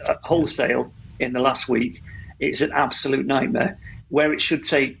shipped wholesale in the last week. It's an absolute nightmare. Where it should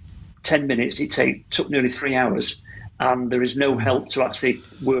take 10 minutes, it took nearly 3 hours, and there is no help to actually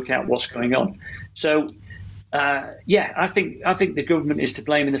work out what's going on. So, I think the government is to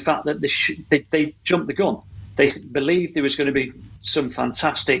blame in the fact that they jumped the gun. They believed there was going to be some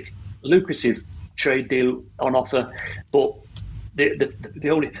fantastic, lucrative trade deal on offer, but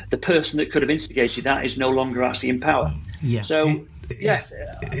the person that could have instigated that is no longer actually in power. Yeah. So.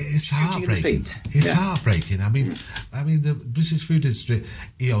 It's heartbreaking. It's heartbreaking. I mean, the British food industry.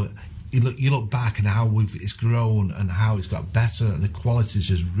 You look back and how it's grown and how it's got better, and the quality's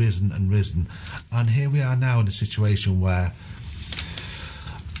just risen and risen. And here we are now in a situation where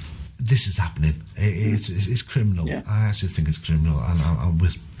this is happening. It's criminal. Yeah. I actually think it's criminal, and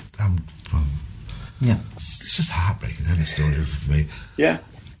it's just heartbreaking. End of story for me. Yeah.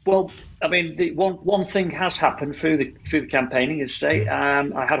 Well, I mean, the one thing has happened through the campaigning is I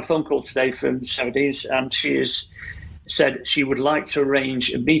had a phone call today from Saudis, and she has said she would like to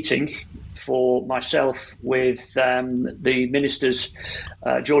arrange a meeting for myself with the ministers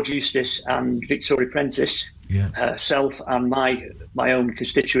George Eustace and Victoria Prentice, herself and my own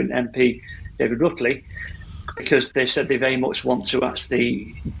constituent MP David Rutley, because they said they very much want to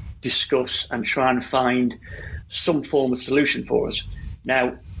actually discuss and try and find some form of solution for us.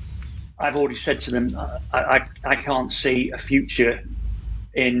 Now, I've already said to them, I can't see a future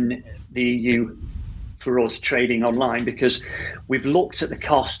in the EU for us trading online, because we've looked at the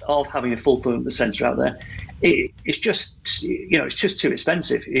cost of having a fulfillment centre out there. It's just too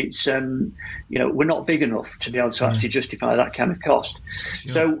expensive. It's we're not big enough to be able to actually justify that kind of cost.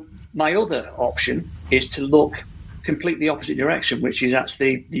 Sure. So my other option is to look completely opposite direction, which is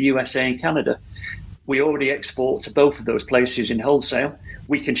actually the USA and Canada. We already export to both of those places in wholesale.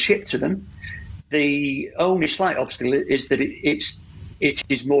 We can ship to them. The only slight obstacle is that it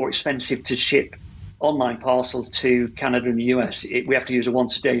is more expensive to ship online parcels to Canada and the US. We have to use a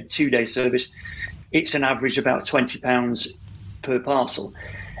 2-day service. It's an average about £20 per parcel.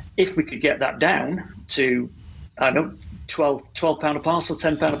 If we could get that down to, I don't know, £12 a parcel,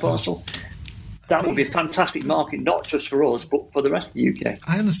 £10 a parcel, that would be a fantastic market, not just for us, but for the rest of the UK.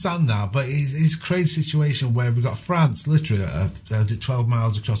 I understand that, but it's a crazy situation where we've got France literally 12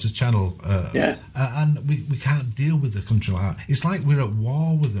 miles across the channel, and we can't deal with the country like that. It's like we're at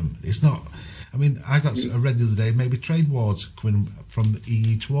war with them. It's not. I mean, I read the other day maybe trade wars coming from the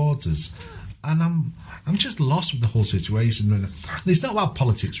EU towards us, and I'm just lost with the whole situation. And it's not about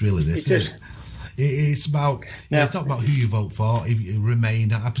politics, really. This is. It's about it's not about who you vote for. If you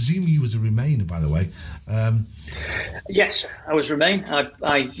Remain, I presume you was a Remainer, by the way. Yes, I was Remain.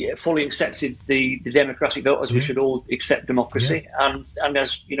 I fully accepted the democratic vote, as we should all accept democracy. Yeah. And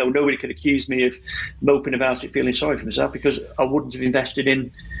as you know, nobody could accuse me of moping about it, feeling sorry for myself, because I wouldn't have invested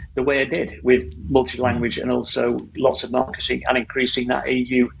in the way I did with multi-language and also lots of marketing and increasing that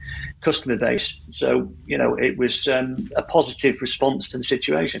EU customer base. So it was a positive response to the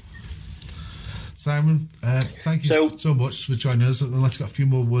situation. Simon, thank you so much for joining us. Unless you've got a few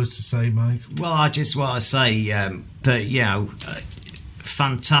more words to say, Mike. Well, I just want to say that,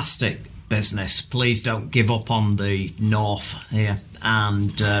 fantastic business. Please don't give up on the North here, and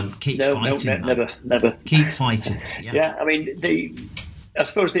keep fighting. No, never. Keep fighting. Yeah, I mean, I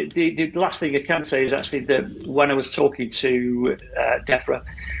suppose the last thing I can say is actually that when I was talking to DEFRA,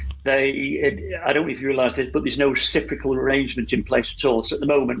 I don't know if you realise this, but there's no reciprocal arrangement in place at all. So at the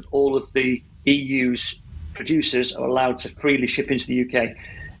moment, all of the EU's producers are allowed to freely ship into the UK,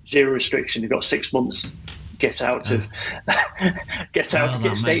 zero restriction. They've got 6 months. Get out, stay in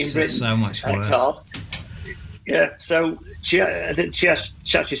Britain. So much worse. Card. Yeah. So she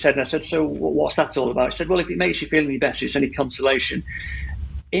actually said, and I said, so what's that all about? She said, well, if it makes you feel any better, it's any consolation.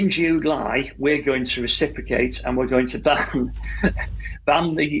 In July, we're going to reciprocate and we're going to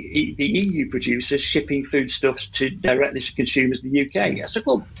ban the EU producers shipping foodstuffs directly to consumers in the UK. I said,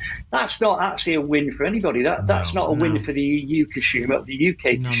 well, that's not actually a win for anybody. That's not a win for the EU consumer, the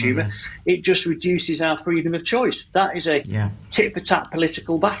UK consumer. It just reduces our freedom of choice. That is a tit-for-tat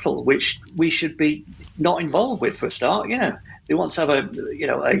political battle, which we should be not involved with for a start. They want to have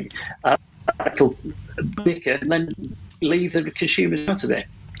a little bicker and then leave the consumers out of it.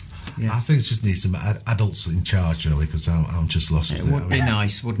 Yeah. I think it just needs some adults in charge, really, because I'm just lost. It would be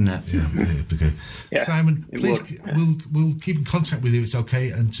nice, wouldn't it? Yeah, it'd be good. Yeah, Simon, please, we'll keep in contact with you. It's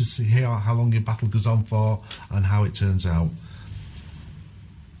okay, and to see how long your battle goes on for and how it turns out.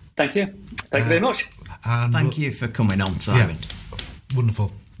 Thank you. Thank you very much. And thank you for coming on, Simon. Yeah,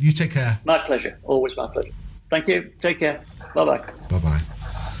 wonderful. You take care. My pleasure. Always my pleasure. Thank you. Take care. Bye-bye. Bye-bye.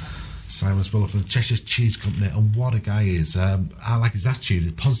 Simon Spurrell from Cheshire Cheese Company, and what a guy he is. I like his attitude,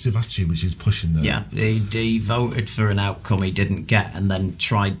 his positive attitude, which he's pushing there. Yeah, he voted for an outcome he didn't get and then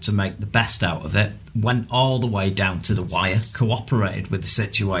tried to make the best out of it, went all the way down to the wire, cooperated with the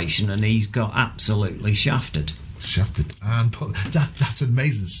situation, and he's got absolutely shafted. And that's an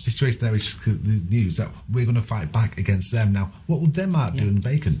amazing situation there, which is the news that we're going to fight back against them. Now, what will Denmark do in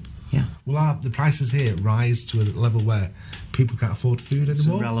bacon? Yeah. Will the prices here rise to a level where people can't afford food anymore? It's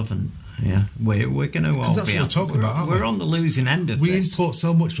irrelevant. Yeah, we're going to all that's be. What we're talking about, aren't we? We're on the losing end of this. We import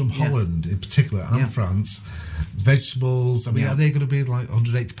so much from Holland, in particular, and France. Vegetables. I mean, are they going to be like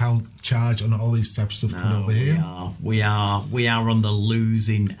 £180 charge on all these types of stuff coming over here? We are on the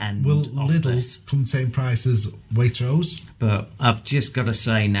losing end. Will of Lidl this. come the same price as Waitrose? But I've just got to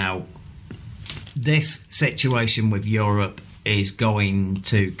say now, this situation with Europe is going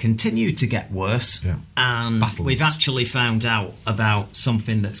to continue to get worse, and we've actually found out about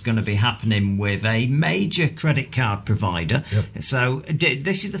something that's going to be happening with a major credit card provider. So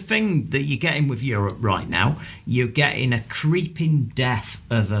this is the thing that you're getting with Europe right now. You're getting a creeping death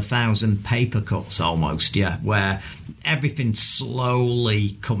of 1,000 paper cuts almost, where everything's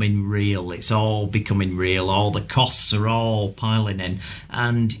slowly coming real. It's all becoming real. All the costs are all piling in,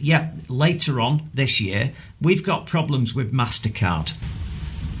 and later on this year we've got problems with MasterCard.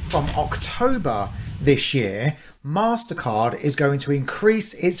 From October this year, MasterCard is going to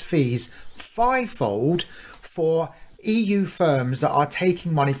increase its fees fivefold for EU firms that are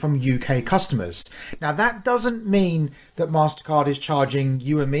taking money from UK customers. Now, that doesn't mean that MasterCard is charging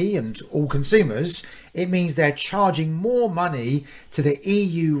you and me and all consumers. It means they're charging more money to the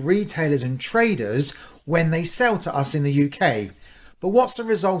EU retailers and traders when they sell to us in the UK. But what's the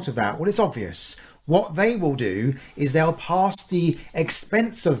result of that? Well, it's obvious. What they will do is they'll pass the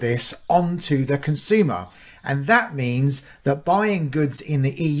expense of this onto the consumer. And that means that buying goods in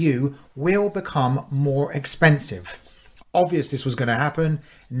the EU will become more expensive. Obvious this was going to happen.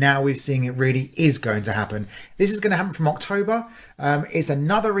 Now we're seeing it really is going to happen. This is going to happen from October. It's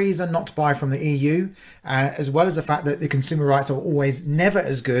another reason not to buy from the EU, as well as the fact that the consumer rights are always never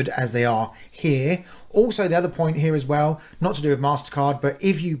as good as they are here. Also, the other point here as well, not to do with MasterCard, but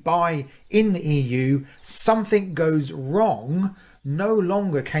if you buy in the EU, something goes wrong, no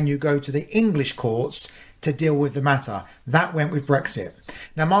longer can you go to the English courts to deal with the matter. That went with Brexit.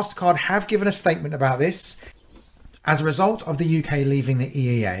 Now, MasterCard have given a statement about this. As a result of the UK leaving the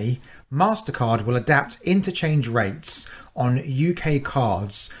EEA, MasterCard will adapt interchange rates on UK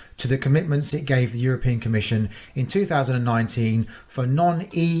cards to the commitments it gave the European Commission in 2019 for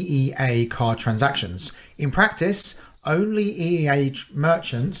non-EEA card transactions. In practice, only EEA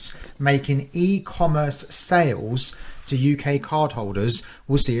merchants making e-commerce sales to UK cardholders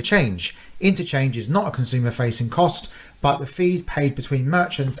will see a change. Interchange is not a consumer-facing cost, but the fees paid between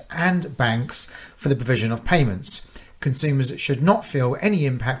merchants and banks for the provision of payments. Consumers should not feel any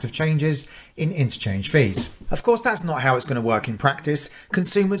impact of changes in interchange fees. Of course, that's not how it's going to work in practice.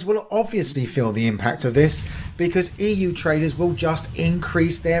 Consumers will obviously feel the impact of this because EU traders will just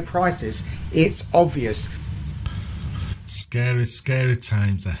increase their prices. It's obvious. Scary, scary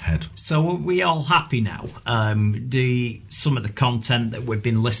times ahead. So are we all happy now? Some of the content that we've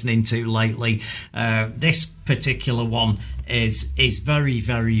been listening to lately, this particular one is very,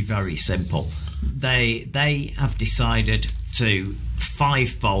 very, very simple. They have decided to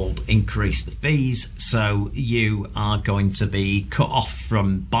fivefold increase the fees, so you are going to be cut off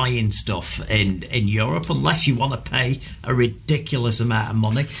from buying stuff in Europe unless you want to pay a ridiculous amount of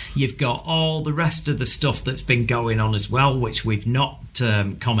money. You've got all the rest of the stuff that's been going on as well, which we've not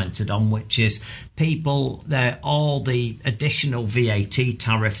commented on, which is all the additional VAT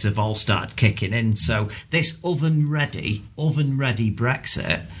tariffs have all started kicking in. So this oven ready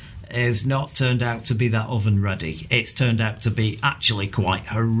Brexit is not turned out to be that oven ready. It's turned out to be actually quite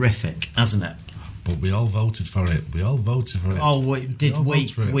horrific, hasn't it? But we all voted for it. We all voted for it. Oh,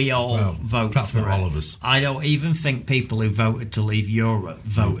 we all voted perhaps for not it. all of us. I don't even think people who voted to leave Europe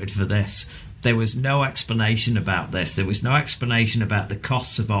voted for this. There was no explanation about this. There was no explanation about the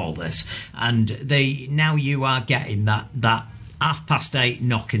costs of all this. And now you are getting that 8:30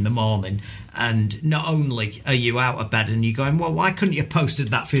 knock in the morning, and not only are you out of bed and you're going, well, why couldn't you posted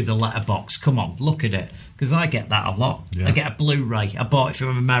that through the letterbox? Come on, look at it. Because I get that a lot. Yeah. I get a Blu-ray. I bought it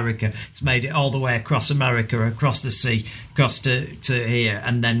from America. It's made it all the way across America, across the sea, across to here,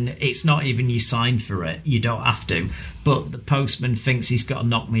 and then it's not even you sign for it. You don't have to. But the postman thinks he's got to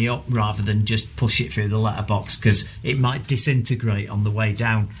knock me up rather than just push it through the letterbox because it might disintegrate on the way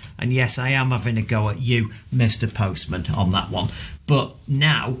down. And yes, I am having a go at you, Mr. Postman, on that one. But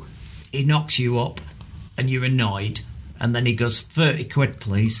now he knocks you up and you're annoyed, and then he goes, 30 quid,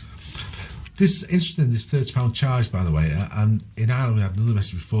 please. This is interesting, this £30 charge, by the way, and in Ireland we had another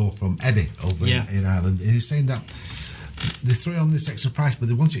message before from Eddie over in Ireland, and he was saying that they throw on this extra price, but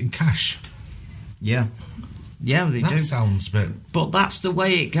they want it in cash. Yeah, they do. That sounds a bit... But that's the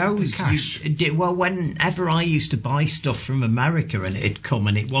way it goes. Cash. Well, whenever I used to buy stuff from America and it'd come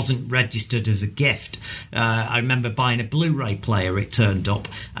and it wasn't registered as a gift, I remember buying a Blu-ray player, it turned up,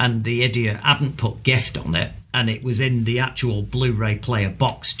 and the idiot hadn't put gift on it, and it was in the actual Blu-ray player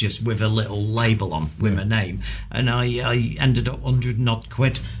box just with a little label on with my name, and I ended up 100 and odd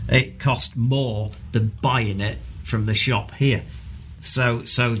quid. It cost more than buying it from the shop here. So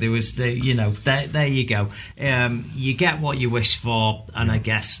there was there you go. You get what you wish for, and I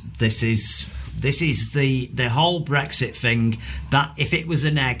guess this is the whole Brexit thing. That if it was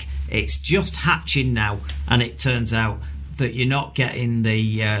an egg, it's just hatching now, and it turns out that you're not getting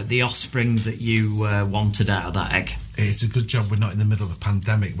the offspring that you wanted out of that egg. It's a good job we're not in the middle of a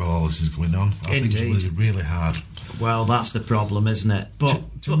pandemic while all this is going on. I think it's really, really hard. Well, that's the problem, isn't it?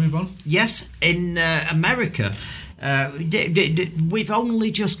 But to move on? Yes, in America. We've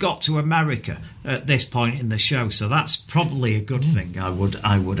only just got to America at this point in the show, so that's probably a good thing, I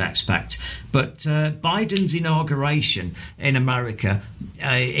would expect. But Biden's inauguration in America,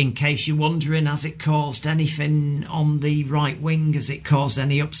 in case you're wondering, has it caused anything on the right wing? Has it caused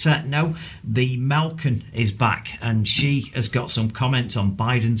any upset? No. The Malkin is back, and she has got some comments on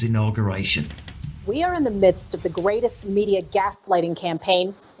Biden's inauguration. We are in the midst of the greatest media gaslighting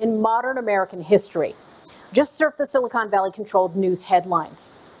campaign in modern American history. Just surf the Silicon Valley-controlled news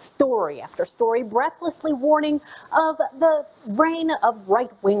headlines. Story after story breathlessly warning of the reign of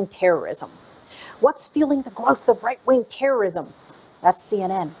right-wing terrorism. What's fueling the growth of right-wing terrorism? That's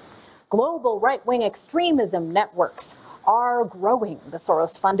CNN. Global right-wing extremism networks are growing, the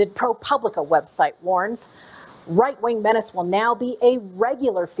Soros-funded ProPublica website warns. Right-wing menace will now be a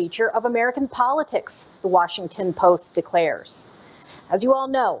regular feature of American politics, the Washington Post declares. As you all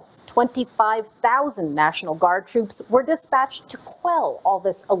know, 25,000 National Guard troops were dispatched to quell all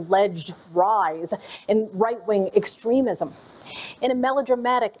this alleged rise in right-wing extremism. In a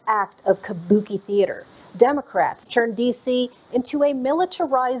melodramatic act of kabuki theater, Democrats turned D.C. into a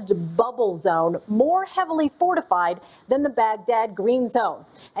militarized bubble zone more heavily fortified than the Baghdad Green Zone.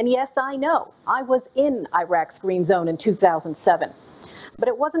 And yes, I know, I was in Iraq's Green Zone in 2007. But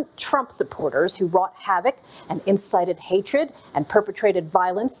it wasn't Trump supporters who wrought havoc and incited hatred and perpetrated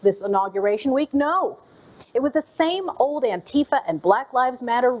violence this inauguration week. No, it was the same old Antifa and Black Lives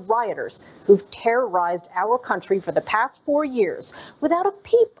Matter rioters who've terrorized our country for the past 4 years without a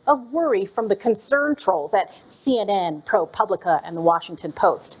peep of worry from the concern trolls at CNN, ProPublica, and the Washington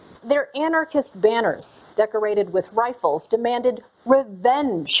Post. Their anarchist banners, decorated with rifles, demanded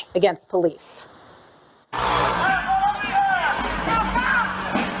revenge against police.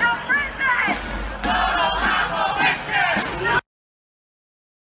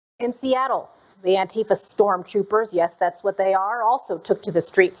 In Seattle, the Antifa stormtroopers, yes, that's what they are, also took to the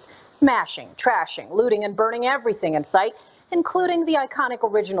streets, smashing, trashing, looting, and burning everything in sight, including the iconic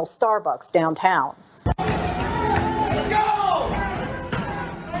original Starbucks downtown. Let's go!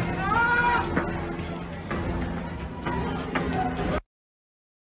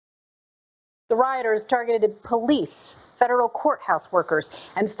 The rioters targeted police, federal courthouse workers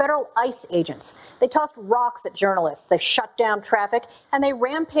and federal ICE agents. They tossed rocks at journalists, they shut down traffic, and they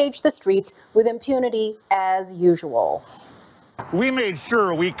rampaged the streets with impunity as usual. We made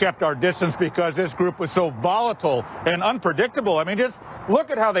sure we kept our distance because this group was so volatile and unpredictable. I mean, just look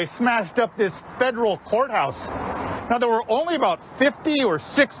at how they smashed up this federal courthouse. Now, there were only about 50 or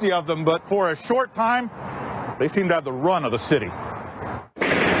 60 of them, but for a short time, they seemed to have the run of the city.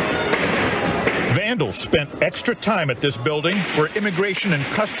 Vandals spent extra time at this building where Immigration and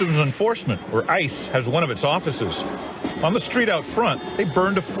Customs Enforcement, or ICE, has one of its offices. On the street out front, they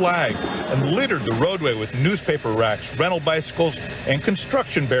burned a flag and littered the roadway with newspaper racks, rental bicycles, and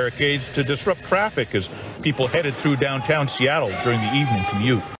construction barricades to disrupt traffic as people headed through downtown Seattle during the evening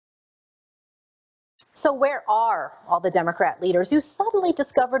commute. So where are all the Democrat leaders who suddenly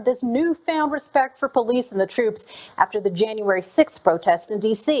discovered this newfound respect for police and the troops after the January 6th protest in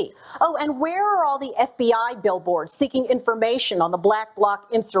D.C.? Oh, and where are all the FBI billboards seeking information on the Black Bloc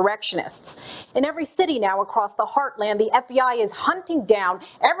insurrectionists? In every city now across the heartland, the FBI is hunting down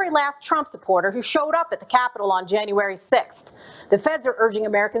every last Trump supporter who showed up at the Capitol on January 6th. The feds are urging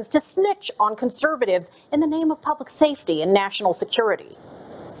Americans to snitch on conservatives in the name of public safety and national security.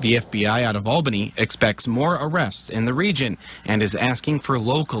 The FBI out of Albany expects more arrests in the region and is asking for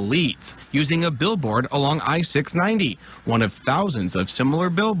local leads using a billboard along I-690, one of thousands of similar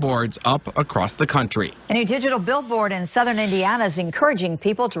billboards up across the country. A new digital billboard in southern Indiana is encouraging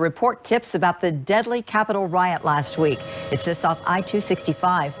people to report tips about the deadly Capitol riot last week. It sits off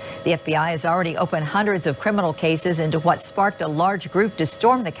I-265. The FBI has already opened hundreds of criminal cases into what sparked a large group to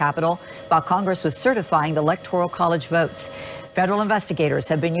storm the Capitol while Congress was certifying the Electoral College votes. Federal investigators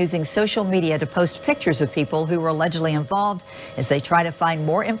have been using social media to post pictures of people who were allegedly involved as they try to find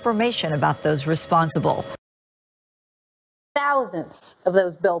more information about those responsible. Thousands of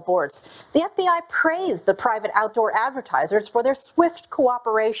those billboards. The FBI praised the private outdoor advertisers for their swift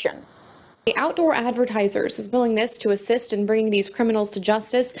cooperation. The outdoor advertisers' willingness to assist in bringing these criminals to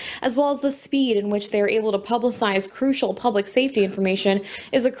justice, as well as the speed in which they are able to publicize crucial public safety information,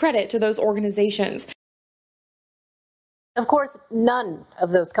 is a credit to those organizations. Of course, none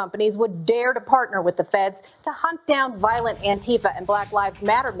of those companies would dare to partner with the feds to hunt down violent Antifa and Black Lives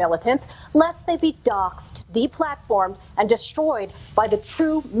Matter militants, lest they be doxxed, deplatformed, and destroyed by the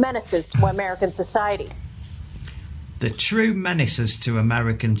true menaces to American society. The true menaces to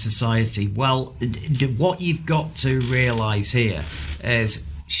American society. Well, what you've got to realise here is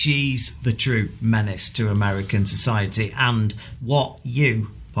she's the true menace to American society, and what you,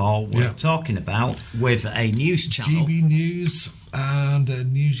 Paul, we're talking about with a news channel. GB News and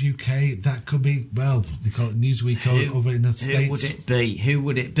News UK, that could be, well, they call it Newsweek over in the States. Who would it be? Who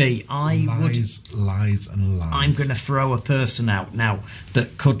would it be? Lies and lies. I'm going to throw a person out now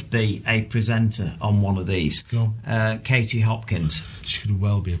that could be a presenter on one of these. Go on. Katie Hopkins. She could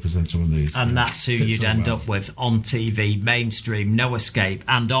well be a presenter on one of these. And that's who you'd end up with on TV, mainstream, no escape,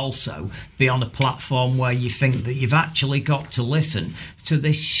 and also be on a platform where you think that you've actually got to listen to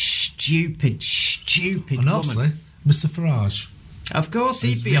this stupid and obviously, Mr. Farage. Of course,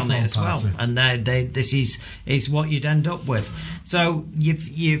 he'd be on it as well, and this is what you'd end up with. So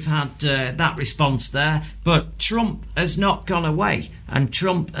you've had that response there, but Trump has not gone away, and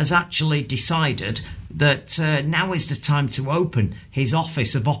Trump has actually decided that now is the time to open his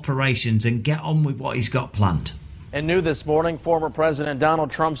office of operations and get on with what he's got planned. And new this morning, former President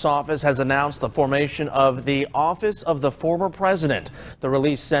Donald Trump's office has announced the formation of the Office of the Former President. The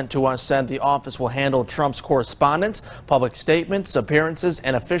release sent to us said the office will handle Trump's correspondence, public statements, appearances,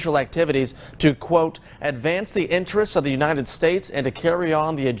 and official activities to, quote, advance the interests of the United States and to carry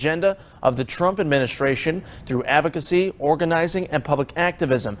on the agenda of the Trump administration through advocacy, organizing, and public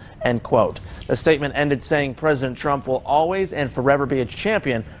activism, end quote. The statement ended saying President Trump will always and forever be a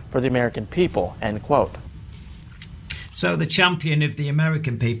champion for the American people, end quote. So the champion of the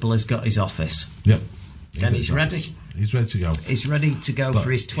American people has got his office. Yep. And he's ready. He's ready to go. He's ready to go for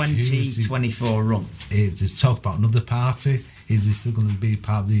his 2024 run. There's talk about another party. Is he still going to be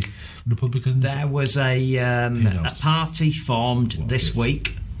part of the Republicans? There was a party formed this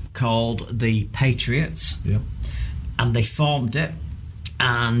week called the Patriots. Yep. And they formed it.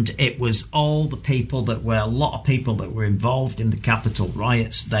 And it was all the people that were, a lot of people that were involved in the Capitol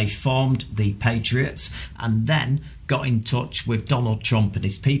riots. They formed the Patriots and then got in touch with Donald Trump and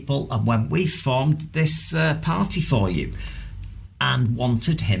his people and went, we formed this party for you, and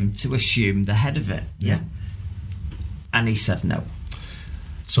wanted him to assume the head of it. Yeah. And he said no.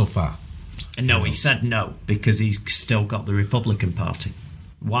 So far? No, he said no because he's still got the Republican Party.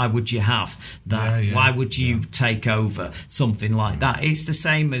 Why would you have that? Why would you take over something like that? It's the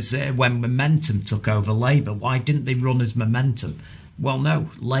same as when Momentum took over Labour. Why didn't they run as Momentum? Well, no,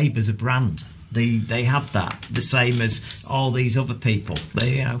 Labour's a brand. They had that, the same as all these other people.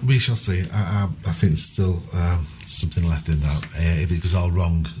 We shall see. I think there's still something left in that. If it goes all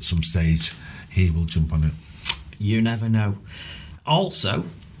wrong at some stage, he will jump on it. You never know. Also,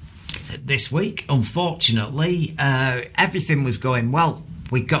 this week, unfortunately, everything was going well.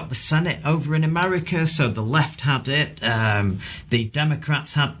 We got the Senate over in America, so the left had it. The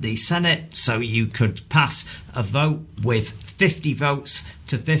Democrats had the Senate, so you could pass a vote with 50 votes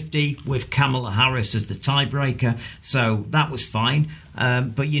to 50 with Kamala Harris as the tiebreaker. So that was fine.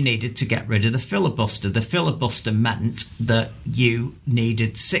 But you needed to get rid of the filibuster. The filibuster meant that you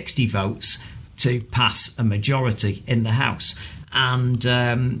needed 60 votes to pass a majority in the House. And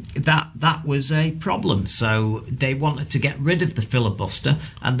that was a problem. So they wanted to get rid of the filibuster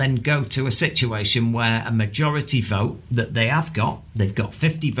and then go to a situation where a majority vote that they've got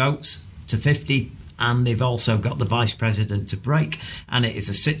 50 votes to 50, and they've also got the vice president to break. And it is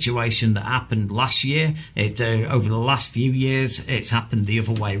a situation that happened last year. Over the last few years, it's happened the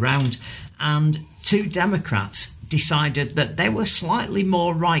other way round. And two Democrats decided that they were slightly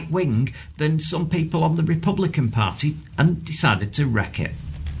more right-wing than some people on the Republican Party and decided to wreck it.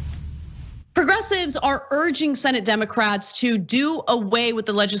 Progressives are urging Senate Democrats to do away with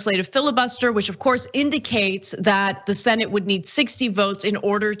the legislative filibuster, which of course indicates that the Senate would need 60 votes in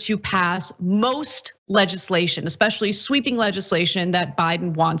order to pass most legislation, especially sweeping legislation that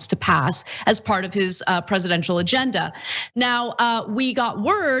Biden wants to pass as part of his presidential agenda. Now, we got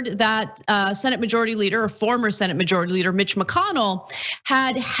word that Senate Majority Leader, or former Senate Majority Leader Mitch McConnell,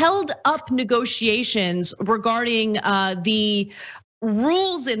 had held up negotiations regarding the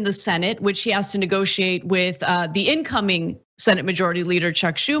rules in the Senate, which he has to negotiate with the incoming Senate Majority Leader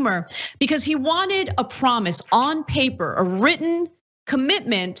Chuck Schumer, because he wanted a promise on paper, a written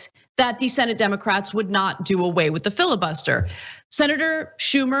commitment that the Senate Democrats would not do away with the filibuster. Senator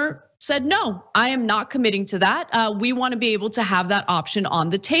Schumer said, no, I am not committing to that. We want to be able to have that option on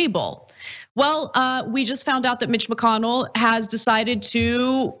the table. Well, we just found out that Mitch McConnell has decided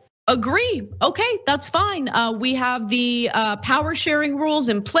to agree. Okay, that's fine. We have the power sharing rules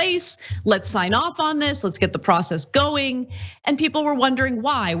in place. Let's sign off on this. Let's get the process going. And people were wondering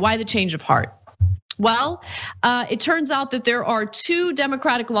why the change of heart? Well, it turns out that there are two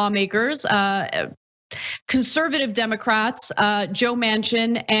Democratic lawmakers, conservative Democrats, Joe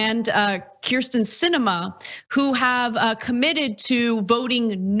Manchin and Kyrsten Sinema, who have committed to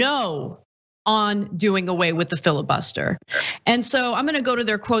voting no on doing away with the filibuster. And so I'm going to go to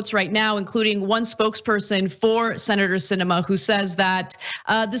their quotes right now, including one spokesperson for Senator Sinema, who says that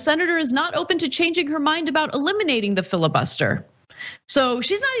the senator is not open to changing her mind about eliminating the filibuster. So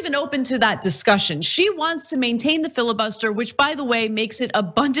she's not even open to that discussion. She wants to maintain the filibuster, which, by the way, makes it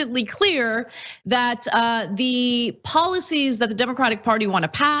abundantly clear that the policies that the Democratic Party want to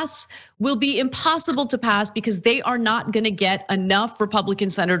pass will be impossible to pass because they are not going to get enough Republican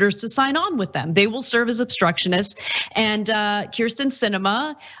senators to sign on with them. They will serve as obstructionists. And Kyrsten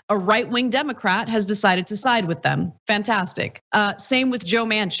Sinema, a right-wing Democrat, has decided to side with them. Fantastic. Same with Joe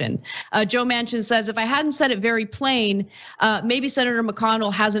Manchin. Joe Manchin says, if I hadn't said it very plain, maybe Senator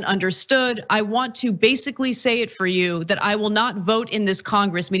McConnell hasn't understood. I want to basically say it for you that I will not vote in this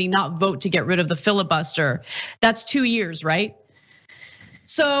Congress, meaning not vote to get rid of the filibuster. That's 2 years, right?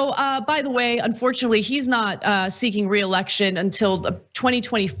 So, by the way, unfortunately, he's not seeking re-election until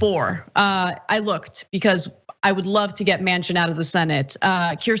 2024. I looked because I would love to get Manchin out of the Senate.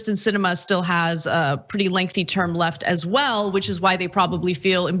 Kyrsten Sinema still has a pretty lengthy term left as well, which is why they probably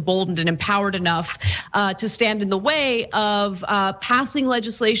feel emboldened and empowered enough to stand in the way of passing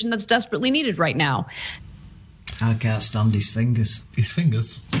legislation that's desperately needed right now. I can't stand his fingers. His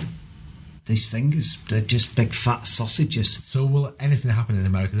fingers? These fingers, they're just big fat sausages. So will anything happen in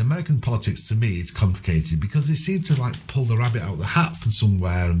America? The American politics, to me, is complicated because they seem to like pull the rabbit out of the hat from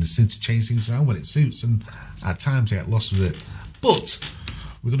somewhere and they seem to change things around when it suits, and at times I get lost with it. But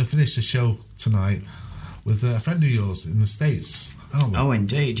we're going to finish the show tonight with a friend of yours in the States, aren't we? Oh,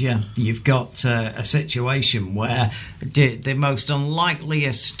 indeed, yeah. You've got a situation where the most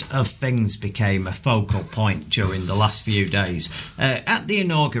unlikeliest of things became a focal point during the last few days. At the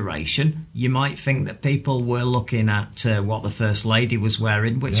inauguration, you might think that people were looking at what the First Lady was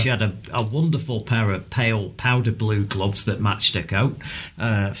wearing, which she had a wonderful pair of pale powder blue gloves that matched her coat.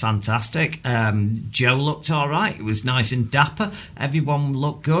 Fantastic. Joe looked all right. It was nice and dapper. Everyone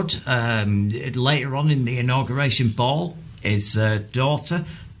looked good. Later on in the inauguration ball, his daughter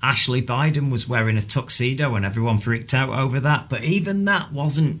Ashley Biden was wearing a tuxedo and everyone freaked out over that. But even that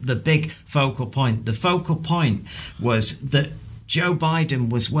wasn't the big focal point. The focal point was that Joe Biden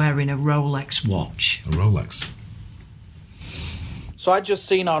was wearing a Rolex watch. A Rolex. So I just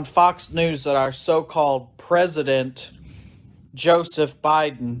seen on Fox News that our so-called president, Joseph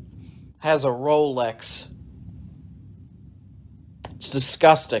Biden, has a Rolex. It's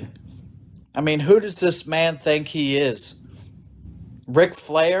disgusting. I mean, who does this man think he is? Ric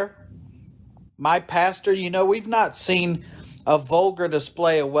Flair? My pastor? You know, we've not seen a vulgar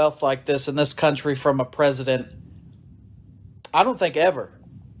display of wealth like this in this country from a president, I don't think ever.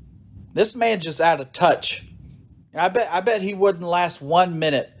 This man just out of touch. I bet he wouldn't last 1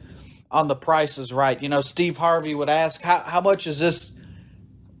 minute on The Price is Right. You know, Steve Harvey would ask, how much is this,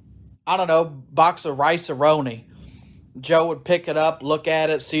 I don't know, box of rice-a-roni? Joe would pick it up, look at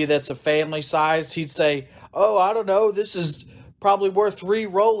it, see that's a family size. He'd say, oh, I don't know, this is probably worth 3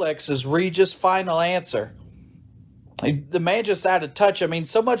 Rolexes. Regis, final answer. The man just out of touch. I mean,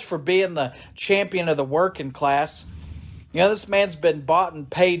 so much for being the champion of the working class. You know, this man's been bought and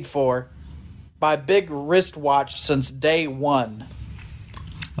paid for by big wristwatch since day one.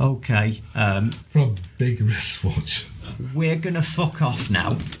 Okay. From big wristwatch. We're going to fuck off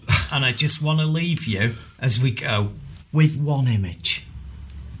now. And I just want to leave you, as we go, with one image.